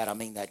that bad, I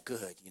mean that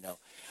good,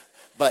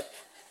 But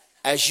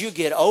as you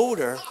get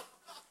older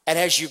and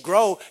as you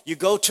grow, you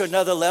go to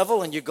another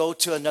level and you go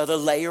to another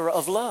layer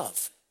of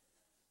love.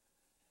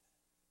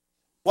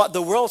 What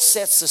the world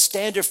sets the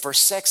standard for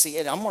sexy,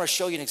 and I'm going to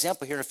show you an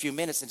example here in a few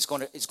minutes, and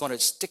it's going to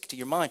stick to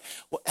your mind.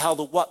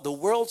 What the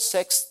world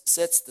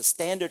sets the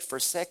standard for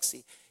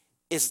sexy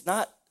is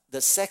not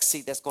the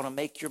sexy that's going to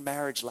make your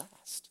marriage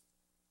last.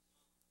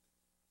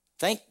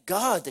 Thank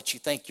God that you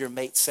think your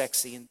mate's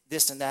sexy and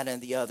this and that and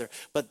the other,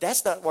 but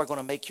that's not what's going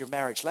to make your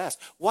marriage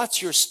last.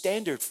 What's your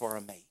standard for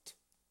a mate?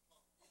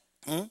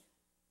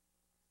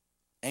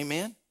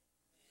 Amen?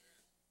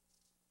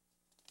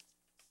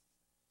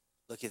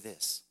 Look at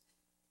this.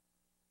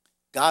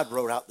 God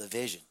wrote out the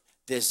vision.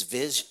 This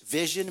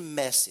vision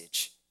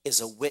message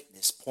is a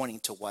witness pointing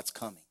to what's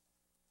coming.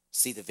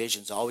 See, the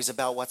vision's always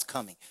about what's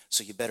coming.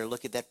 So you better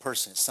look at that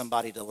person as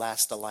somebody to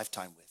last a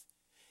lifetime with.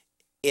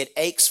 It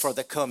aches for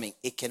the coming.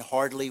 It can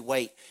hardly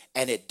wait,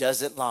 and it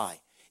doesn't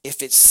lie.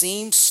 If it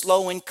seems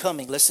slow in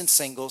coming, listen,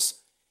 singles,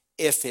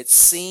 if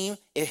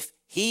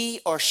he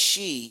or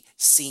she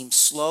seems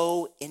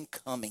slow in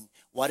coming,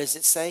 what does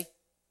it say?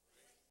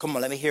 Come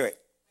on, let me hear it.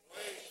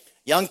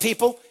 Young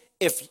people,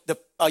 if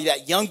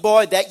that young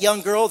boy, that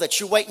young girl that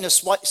you're waiting to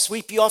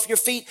sweep you off your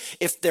feet,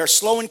 if they're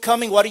slow in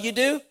coming, what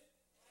do?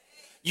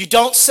 You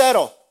don't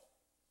settle.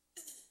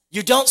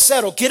 You don't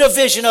settle. Get a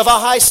vision of a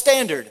high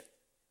standard.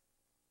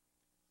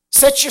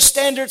 Set your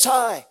standards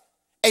high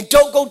and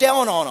don't go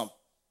down on them.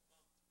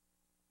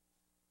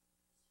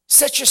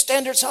 Set your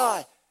standards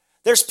high.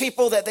 There's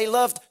people that they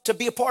love to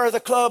be a part of the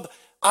club.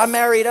 I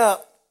married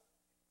up.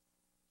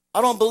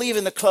 I don't believe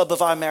in the club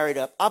of I married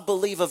up. I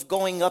believe of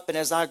going up, and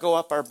as I go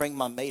up, I bring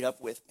my mate up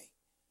with me.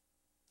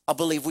 I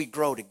believe we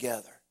grow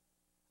together.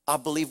 I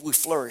believe we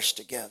flourish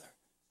together.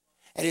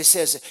 And it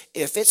says,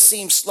 if it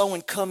seems slow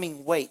in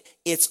coming, wait.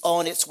 It's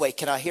on its way.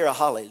 Can I hear a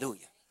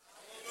hallelujah?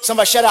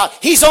 Somebody shout out,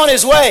 he's on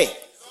his way.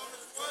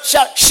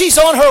 Shout, she's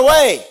on her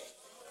way.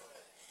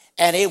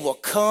 And it will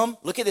come,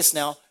 look at this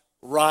now,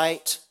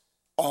 right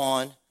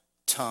on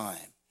time.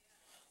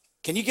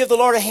 Can you give the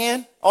Lord a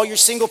hand, all your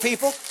single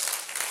people?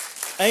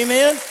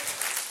 Amen.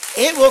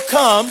 It will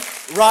come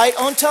right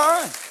on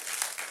time.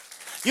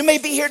 You may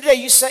be here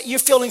today, you're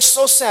feeling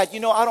so sad. You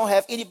know, I don't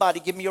have anybody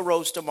give me a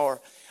rose tomorrow.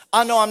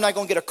 I know I'm not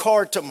going to get a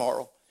card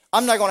tomorrow.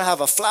 I'm not going to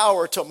have a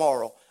flower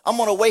tomorrow. I'm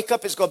going to wake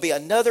up, it's going to be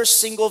another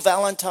single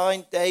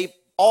Valentine's Day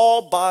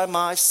all by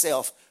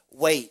myself.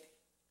 Wait,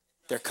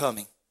 they're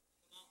coming.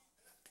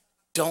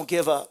 Don't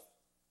give up.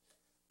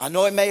 I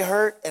know it may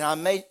hurt, and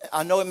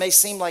I know it may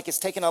seem like it's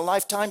taking a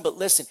lifetime, but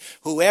listen,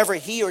 whoever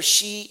he or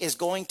she is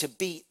going to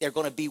be, they're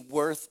going to be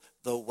worth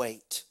the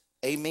wait.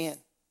 Amen.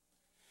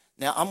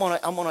 Now, I'm going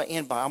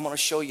to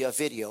show you a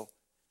video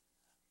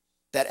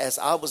that as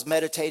I was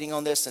meditating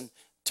on this and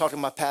talking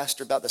to my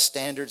pastor about the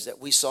standards that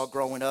we saw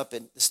growing up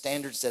and the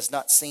standards that's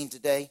not seen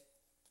today.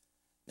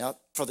 Now,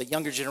 for the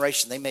younger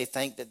generation, they may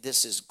think that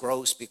this is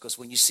gross because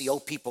when you see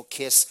old people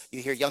kiss,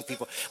 you hear young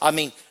people. I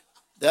mean,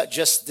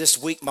 just this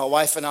week, my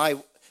wife and I,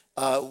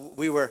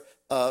 we were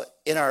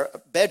in our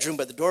bedroom,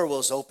 but the door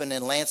was open,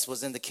 and Lance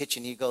was in the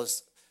kitchen. He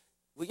goes,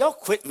 will y'all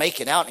quit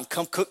making out and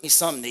come cook me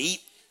something to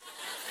eat?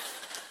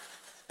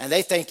 And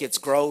they think it's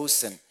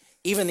gross. And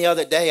even the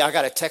other day, I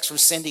got a text from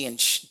Cindy, and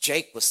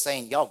Jake was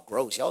saying, y'all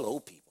gross, y'all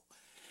old people.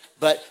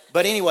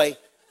 But anyway,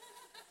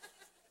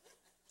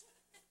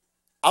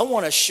 I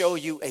want to show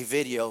you a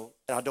video,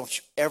 and I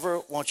don't ever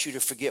want you to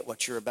forget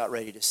what you're about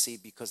ready to see,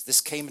 because this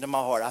came into my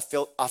heart. I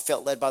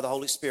felt led by the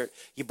Holy Spirit.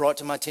 He brought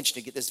to my attention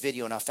to get this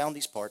video, and I found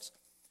these parts.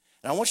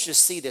 And I want you to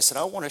see this, and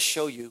I want to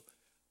show you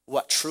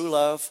what true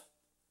love,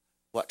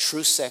 what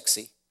true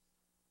sexy,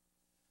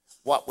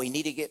 what we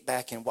need to get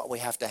back, and what we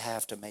have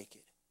to make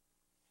it.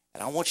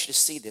 And I want you to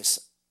see this,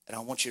 and I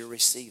want you to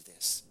receive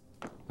this.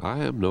 I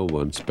am no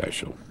one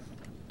special,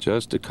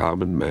 just a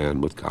common man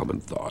with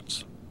common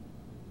thoughts.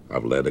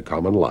 I've led a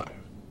common life.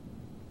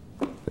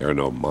 There are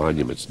no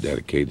monuments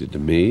dedicated to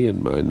me,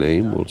 and my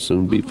name will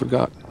soon be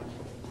forgotten.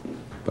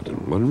 But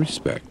in one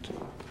respect,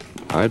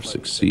 I've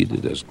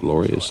succeeded as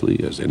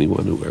gloriously as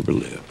anyone who ever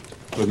lived.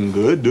 Looking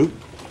good, Duke.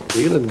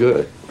 Feeling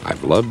good.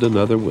 I've loved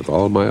another with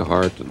all my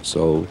heart and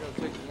soul,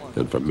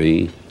 and for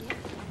me,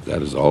 that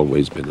has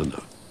always been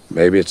enough.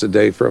 Maybe it's a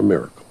day for a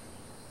miracle.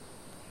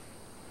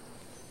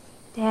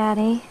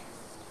 Daddy,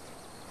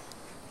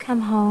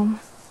 come home.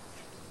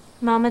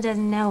 Mama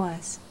doesn't know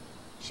us.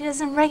 She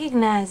doesn't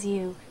recognize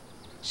you.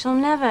 She'll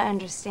never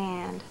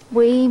understand.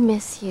 We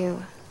miss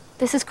you.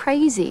 This is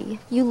crazy.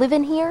 You live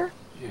in here?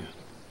 Yeah.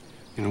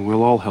 You know,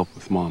 we'll all help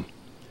with Mom.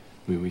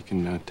 We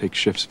can take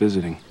shifts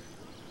visiting.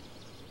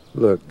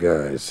 Look,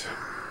 guys,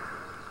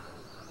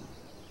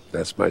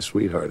 that's my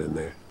sweetheart in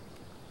there.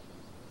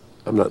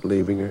 I'm not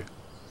leaving her.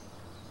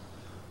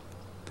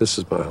 This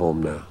is my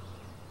home now.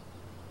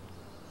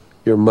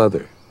 Your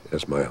mother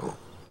is my home.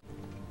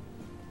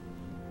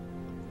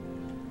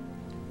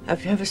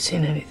 I've never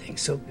seen anything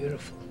so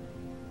beautiful.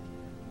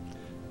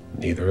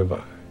 Neither have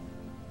I.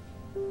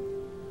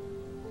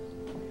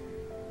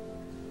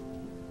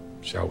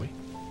 Shall we?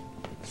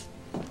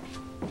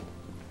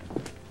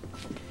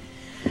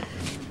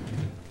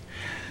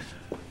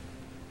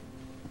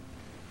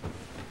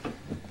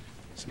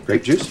 Some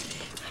grape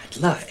juice? I'd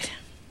love it.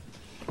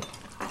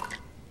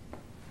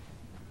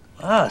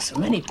 Wow, so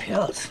many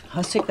pills.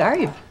 How sick are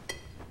you?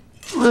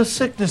 Well,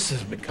 sickness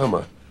has become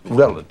a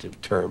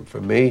relative term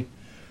for me.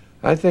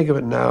 I think of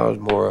it now as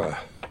more a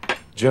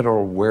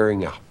general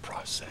wearing out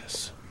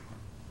process.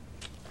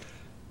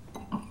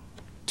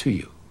 To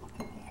you.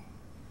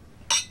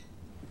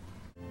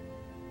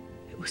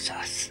 It was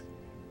us.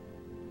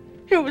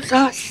 It was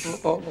us.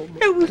 Oh, my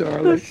It was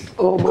darling. us.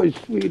 Oh, my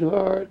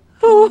sweetheart.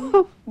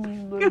 Oh,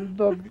 I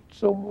love you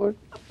so much.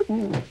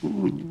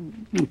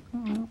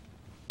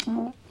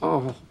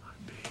 Oh,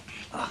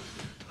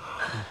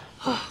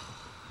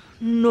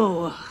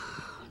 Noah.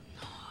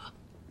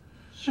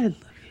 I love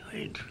you,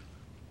 Andrew.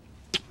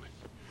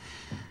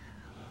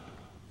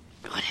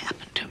 What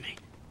happened to me?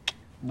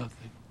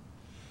 nothing.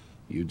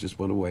 You just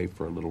went away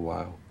for a little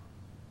while.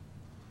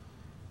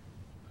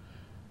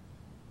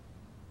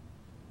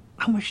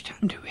 How much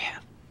time do we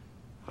have?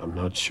 I'm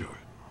not sure.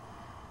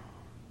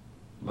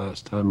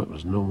 Last time it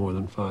was no more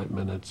than 5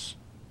 minutes.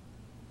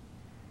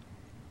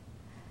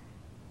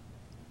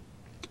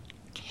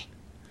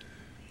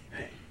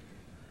 Hey,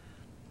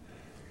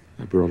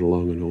 I brought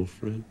along an old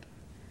friend.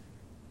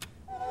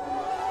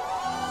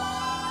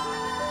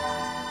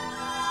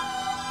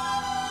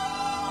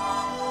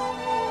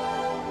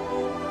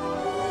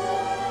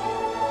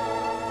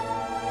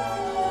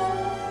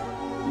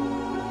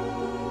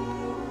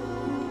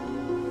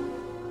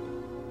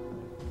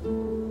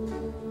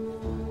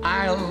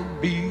 I'll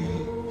be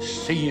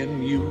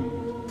seeing you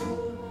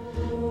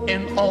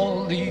in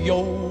all the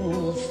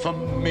old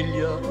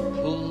familiar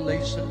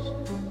places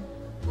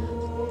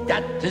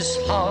that this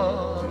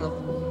heart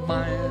of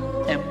mine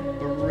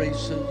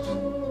embraces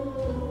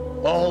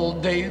all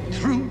day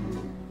through.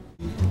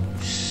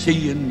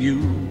 Seeing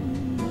you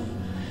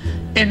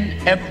in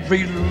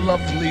every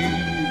lovely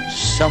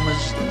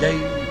summer's day,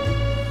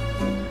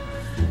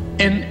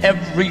 in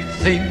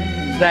everything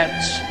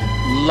that's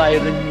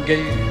light and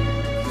gay.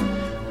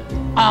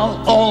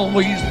 I'll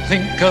always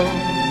think of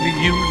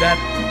you that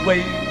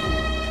way.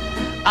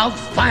 I'll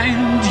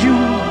find you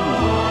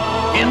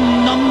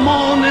in the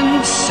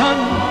morning sun,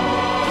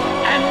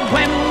 and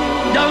when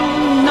the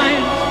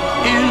night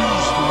is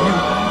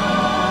new,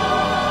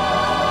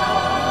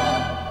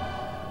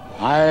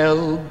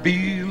 I'll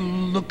be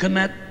looking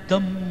at the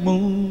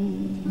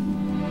moon,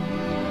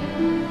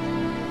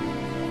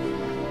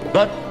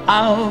 but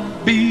I'll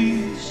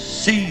be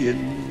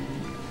seeing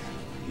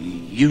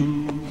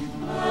you.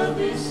 I'll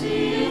be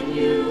seeing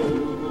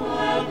you.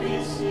 I'll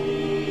be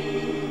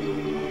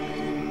seeing you.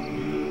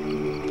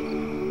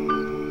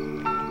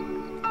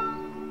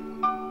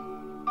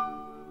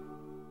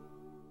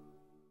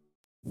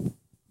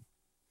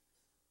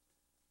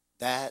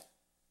 That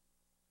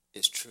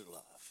is true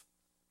love.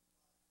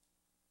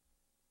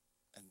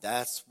 And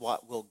that's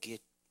what will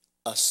get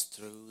us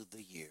through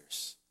the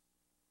years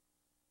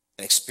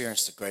and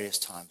experience the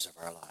greatest times of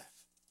our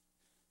life.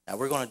 Now,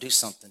 we're going to do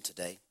something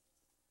today.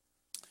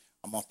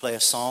 I'm going to play a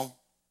song.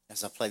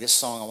 As I play this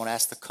song, I want to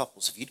ask the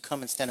couples if you'd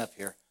come and stand up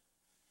here,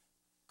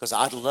 because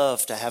I'd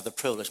love to have the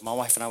privilege, my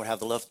wife and I would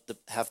have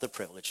the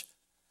privilege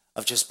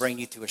of just bringing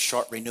you through a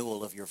short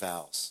renewal of your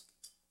vows.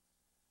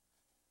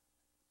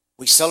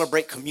 We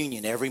celebrate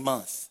communion every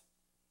month.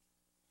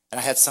 And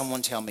I had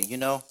someone tell me,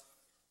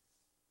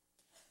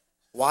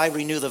 why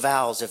renew the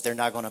vows if they're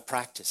not going to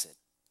practice it?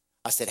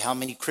 I said, how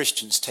many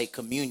Christians take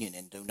communion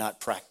and do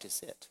not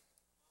practice it?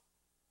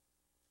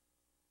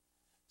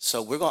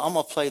 So I'm going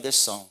to play this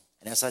song.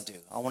 And as I do,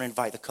 I want to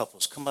invite the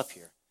couples, come up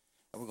here.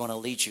 And we're going to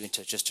lead you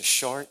into just a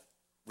short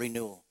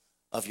renewal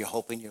of your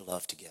hope and your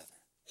love together.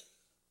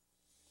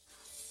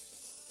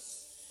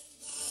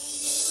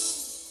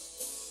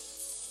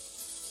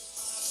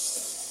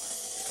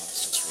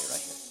 Let's just read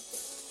right here.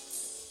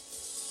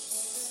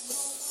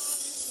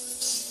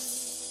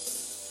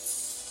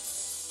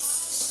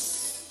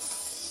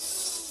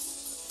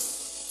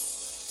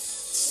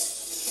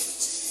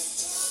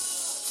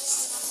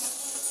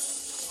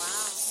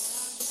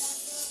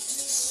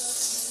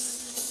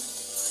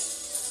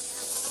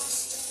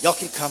 Y'all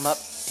can come up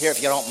here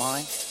if you don't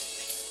mind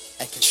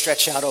and can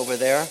stretch out over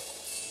there.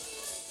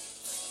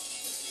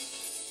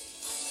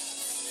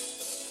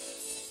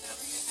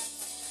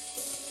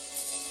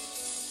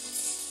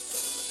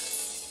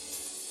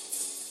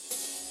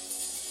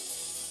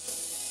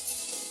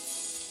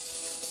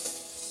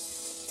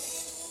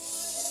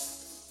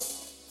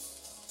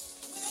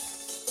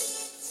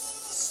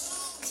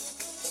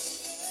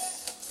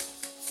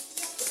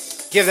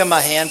 Give them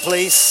a hand,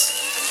 please.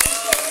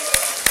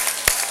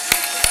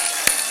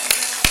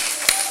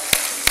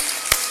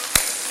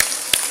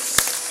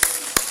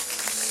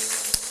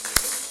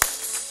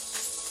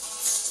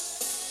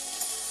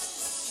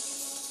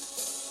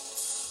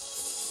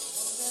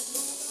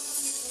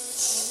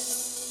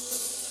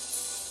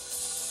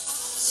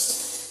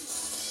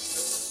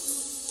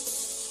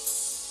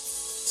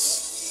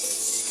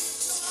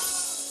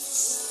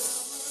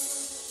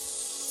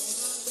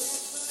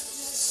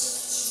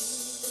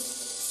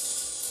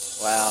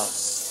 Wow.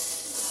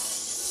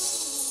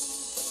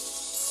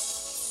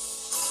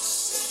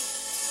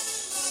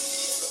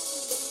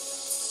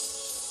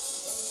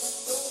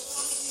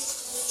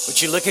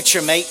 Would you look at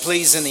your mate,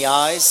 please, in the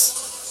eyes?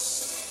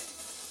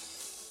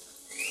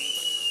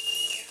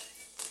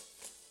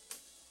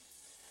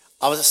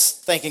 I was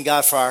thanking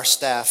God for our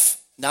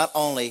staff. Not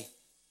only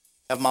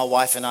have my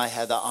wife and I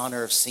had the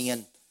honor of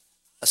seeing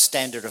a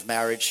standard of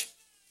marriage,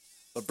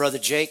 but Brother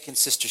Jake and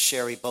Sister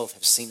Sherry both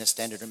have seen a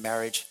standard of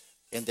marriage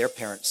in their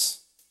parents.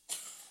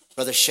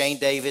 Brother Shane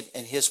David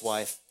and his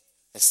wife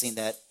have seen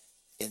that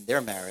in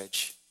their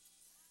marriage.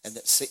 And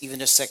even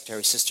their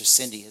secretary, Sister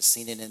Cindy, has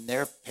seen it in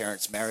their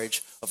parents'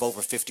 marriage of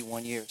over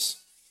 51 years.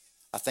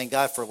 I thank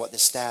God for what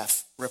this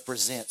staff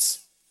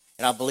represents.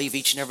 And I believe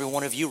each and every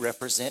one of you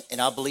represent, and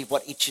I believe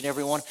what each and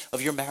every one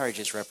of your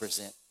marriages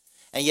represent.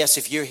 And yes,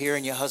 if you're here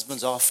and your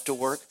husband's off to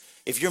work,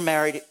 if you're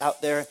married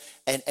out there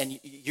and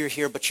you're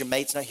here but your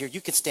mate's not here,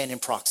 you can stand in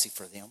proxy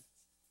for them.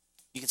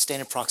 You can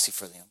stand in proxy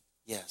for them,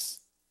 yes.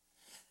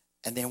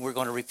 And then we're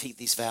going to repeat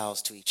these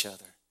vows to each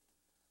other.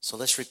 So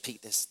let's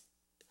repeat this.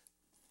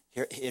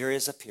 Here it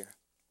is up here.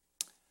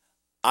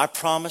 I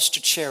promise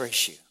to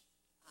cherish you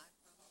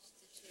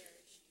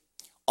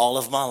all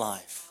of my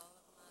life.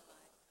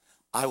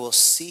 I will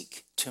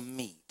seek to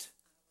meet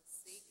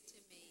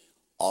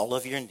all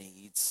of your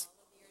needs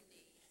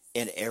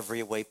in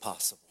every way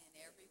possible.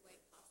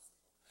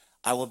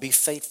 I will be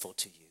faithful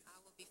to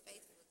you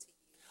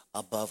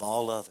above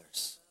all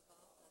others.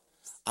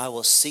 I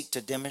will seek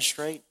to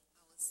demonstrate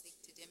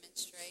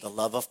the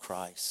love of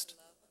Christ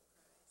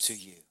to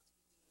you.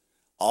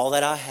 All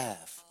that I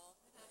have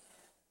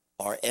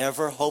or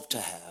ever hope to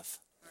have,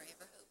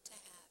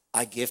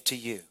 I give to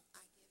you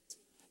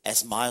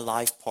as my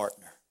life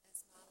partner.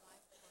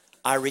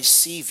 I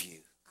receive you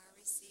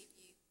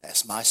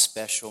as my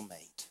special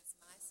mate,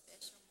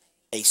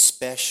 a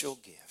special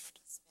gift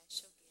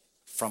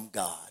from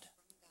God.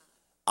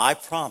 I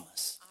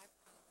promise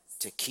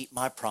to keep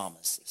my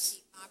promises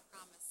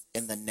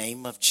in the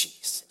name of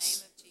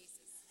Jesus.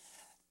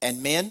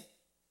 And men,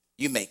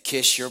 you may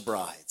kiss your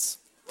brides.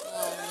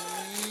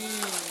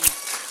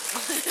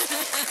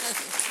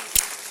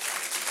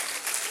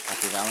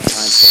 Happy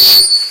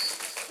Valentine's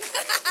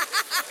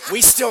Day.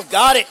 We still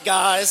got it,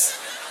 guys.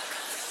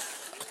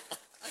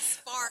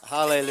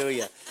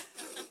 Hallelujah.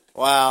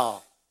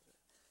 Wow.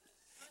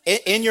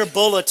 In your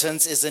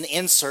bulletins is an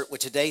insert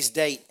with today's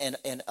date and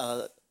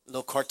a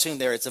little cartoon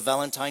there. It's a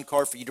Valentine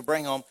card for you to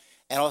bring home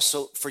and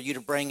also for you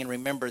to bring and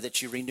remember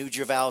that you renewed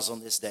your vows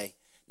on this day.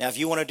 Now, if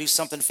you want to do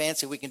something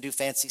fancy, we can do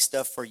fancy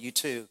stuff for you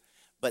too.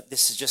 But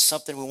this is just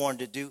something we wanted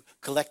to do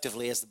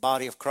collectively as the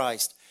body of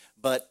Christ.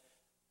 But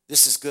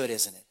this is good,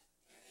 isn't it?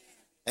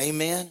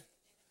 Amen.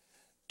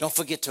 Don't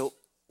forget to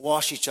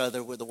wash each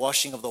other with the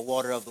washing of the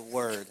water of the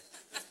word.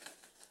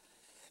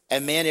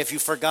 And man, if you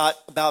forgot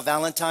about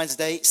Valentine's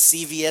Day,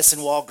 CVS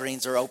and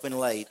Walgreens are open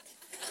late.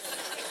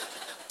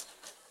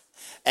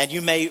 And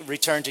you may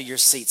return to your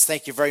seats.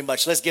 Thank you very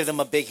much. Let's give them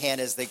a big hand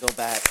as they go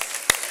back.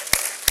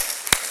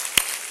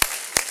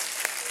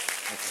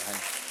 Thank you,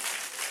 honey.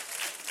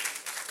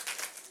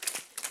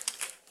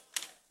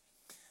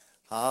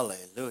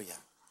 Hallelujah.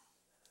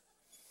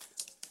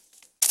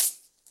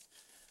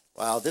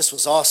 Wow, this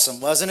was awesome,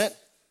 wasn't it?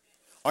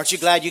 Aren't you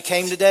glad you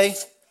came today?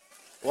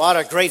 What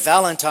a great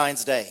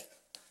Valentine's Day.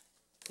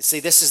 You see,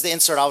 this is the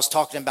insert I was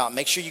talking about.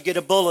 Make sure you get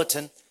a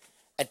bulletin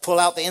and pull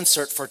out the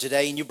insert for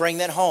today and you bring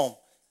that home.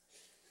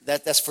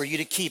 That's for you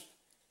to keep.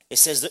 It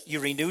says that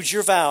you renewed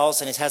your vows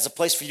and it has a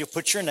place for you to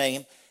put your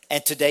name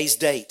and today's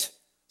date.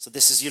 So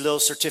this is your little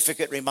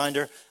certificate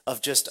reminder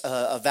of just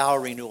a vow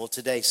renewal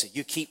today. So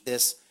you keep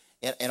this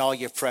and all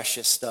your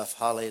precious stuff.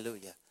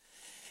 Hallelujah.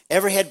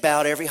 Every head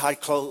bowed, every eye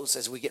closed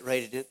as we get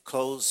ready to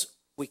close.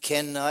 We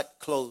cannot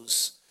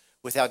close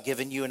without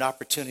giving you an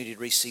opportunity to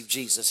receive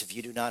Jesus if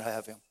you do not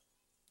have him.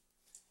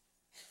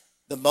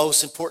 The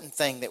most important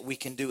thing that we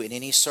can do in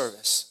any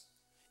service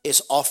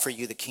is offer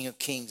you the King of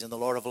Kings and the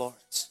Lord of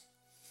Lords.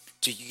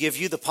 To give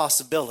you the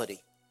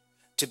possibility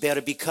to be able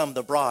to become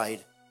the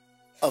bride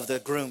of the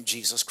groom,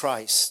 Jesus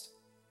Christ.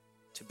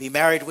 To be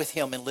married with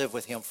him and live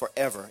with him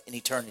forever in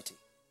eternity.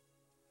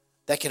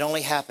 That can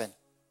only happen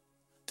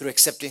through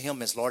accepting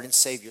him as Lord and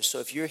Savior. So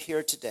if you're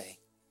here today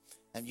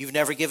and you've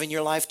never given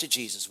your life to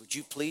Jesus, would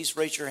you please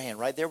raise your hand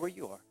right there where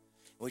you are?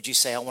 Would you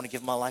say, I want to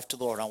give my life to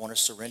the Lord. I want to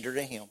surrender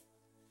to him.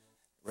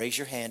 Raise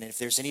your hand. And if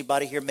there's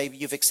anybody here, maybe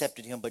you've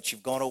accepted him, but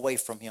you've gone away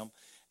from him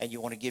and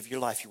you want to give your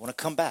life. You want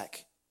to come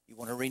back. You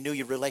want to renew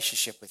your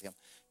relationship with him.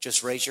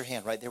 Just raise your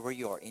hand right there where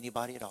you are.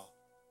 Anybody at all.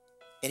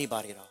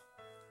 Anybody at all.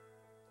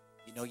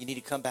 You know you need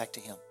to come back to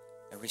him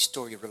and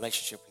restore your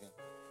relationship with him.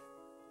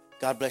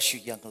 God bless you,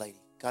 young lady.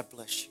 God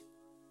bless you.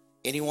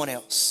 Anyone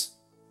else?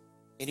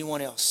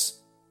 Anyone else?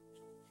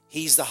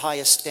 He's the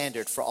highest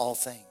standard for all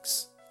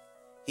things.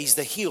 He's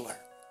the healer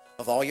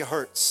of all your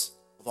hurts,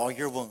 of all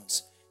your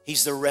wounds.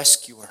 He's the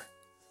rescuer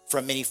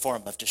from any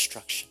form of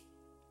destruction.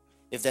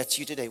 If that's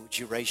you today, would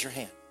you raise your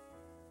hand?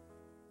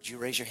 Would you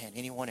raise your hand?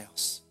 Anyone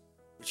else?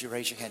 Would you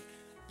raise your hand?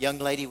 Young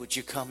lady, would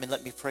you come and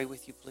let me pray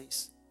with you,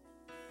 please?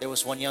 There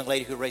was one young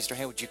lady who raised her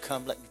hand. Would you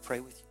come, let me pray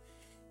with you?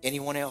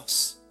 Anyone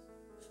else?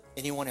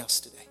 Anyone else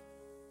today?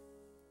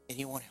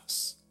 Anyone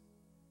else?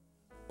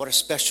 What a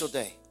special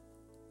day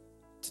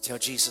to tell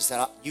Jesus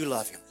that you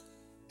love him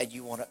and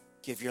you want to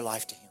give your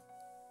life to him.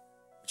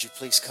 Would you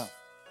please come?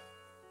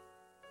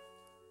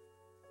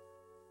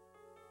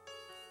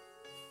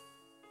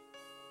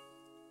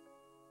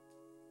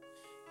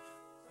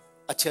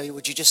 I tell you,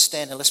 would you just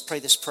stand and let's pray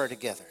this prayer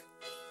together.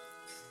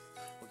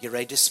 We'll get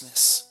ready to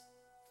dismiss.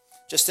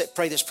 Just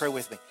pray this prayer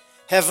with me.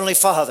 Heavenly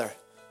Father,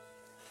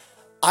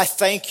 I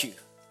thank you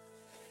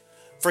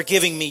for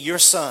giving me your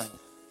Son,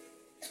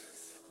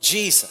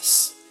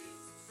 Jesus,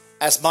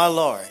 as my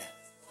Lord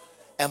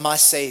and my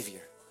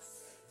Savior.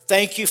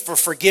 Thank you for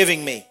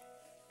forgiving me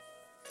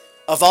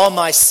of all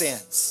my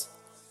sins.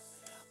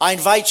 I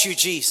invite you,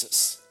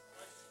 Jesus,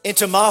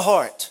 into my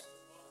heart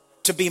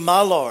to be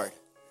my Lord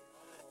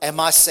and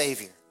my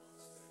Savior.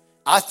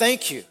 I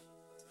thank you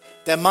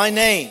that my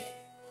name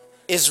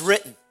is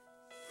written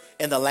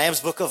in the Lamb's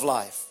Book of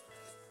Life.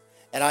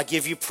 And I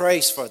give you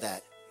praise for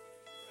that.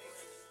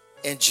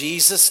 In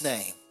Jesus'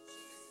 name,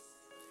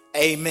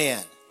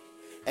 amen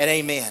and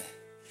amen.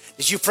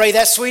 Did you pray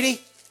that,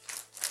 sweetie?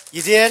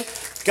 You did?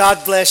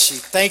 God bless you.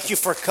 Thank you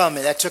for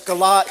coming. That took a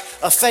lot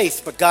of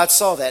faith, but God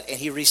saw that and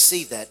he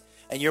received that.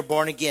 And you're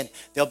born again.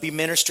 They'll be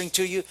ministering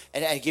to you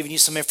and giving you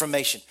some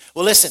information.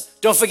 Well, listen,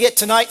 don't forget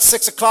tonight,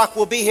 6 o'clock,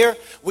 we'll be here.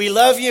 We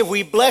love you.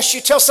 We bless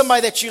you. Tell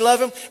somebody that you love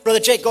him. Brother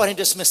Jake, go ahead and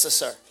dismiss us,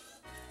 sir.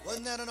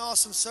 Wasn't that an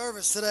awesome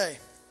service today?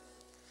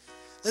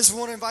 Listen, we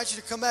want to invite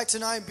you to come back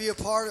tonight and be a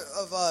part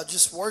of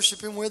just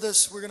worshiping with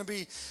us. We're going to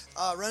be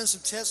running some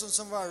tests on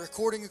some of our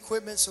recording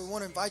equipment, so we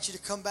want to invite you to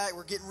come back.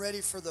 We're getting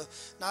ready for the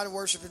night of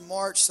worship in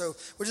March, so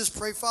we just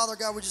pray, Father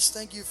God, we just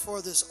thank you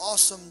for this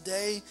awesome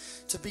day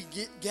to be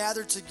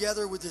gathered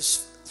together with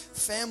this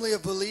family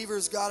of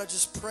believers. God, I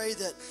just pray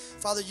that,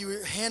 Father,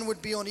 your hand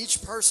would be on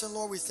each person,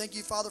 Lord. We thank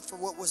you, Father, for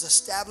what was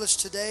established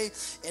today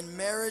in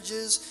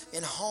marriages,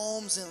 in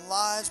homes, in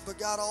lives. But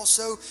God,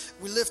 also,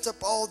 we lift up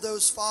all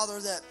those, Father,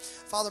 that,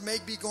 Father, may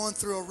be going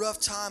through a rough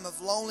time of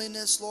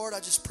loneliness, Lord. I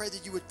just pray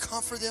that you would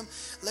comfort them.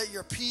 Let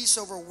your peace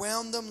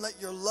overwhelm them. Let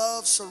your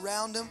love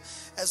surround them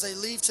as they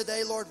leave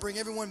today, Lord. Bring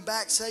everyone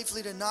back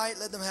safely tonight.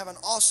 Let them have an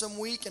awesome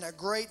week and a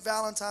great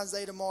Valentine's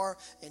Day tomorrow.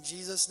 In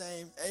Jesus'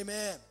 name,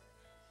 amen.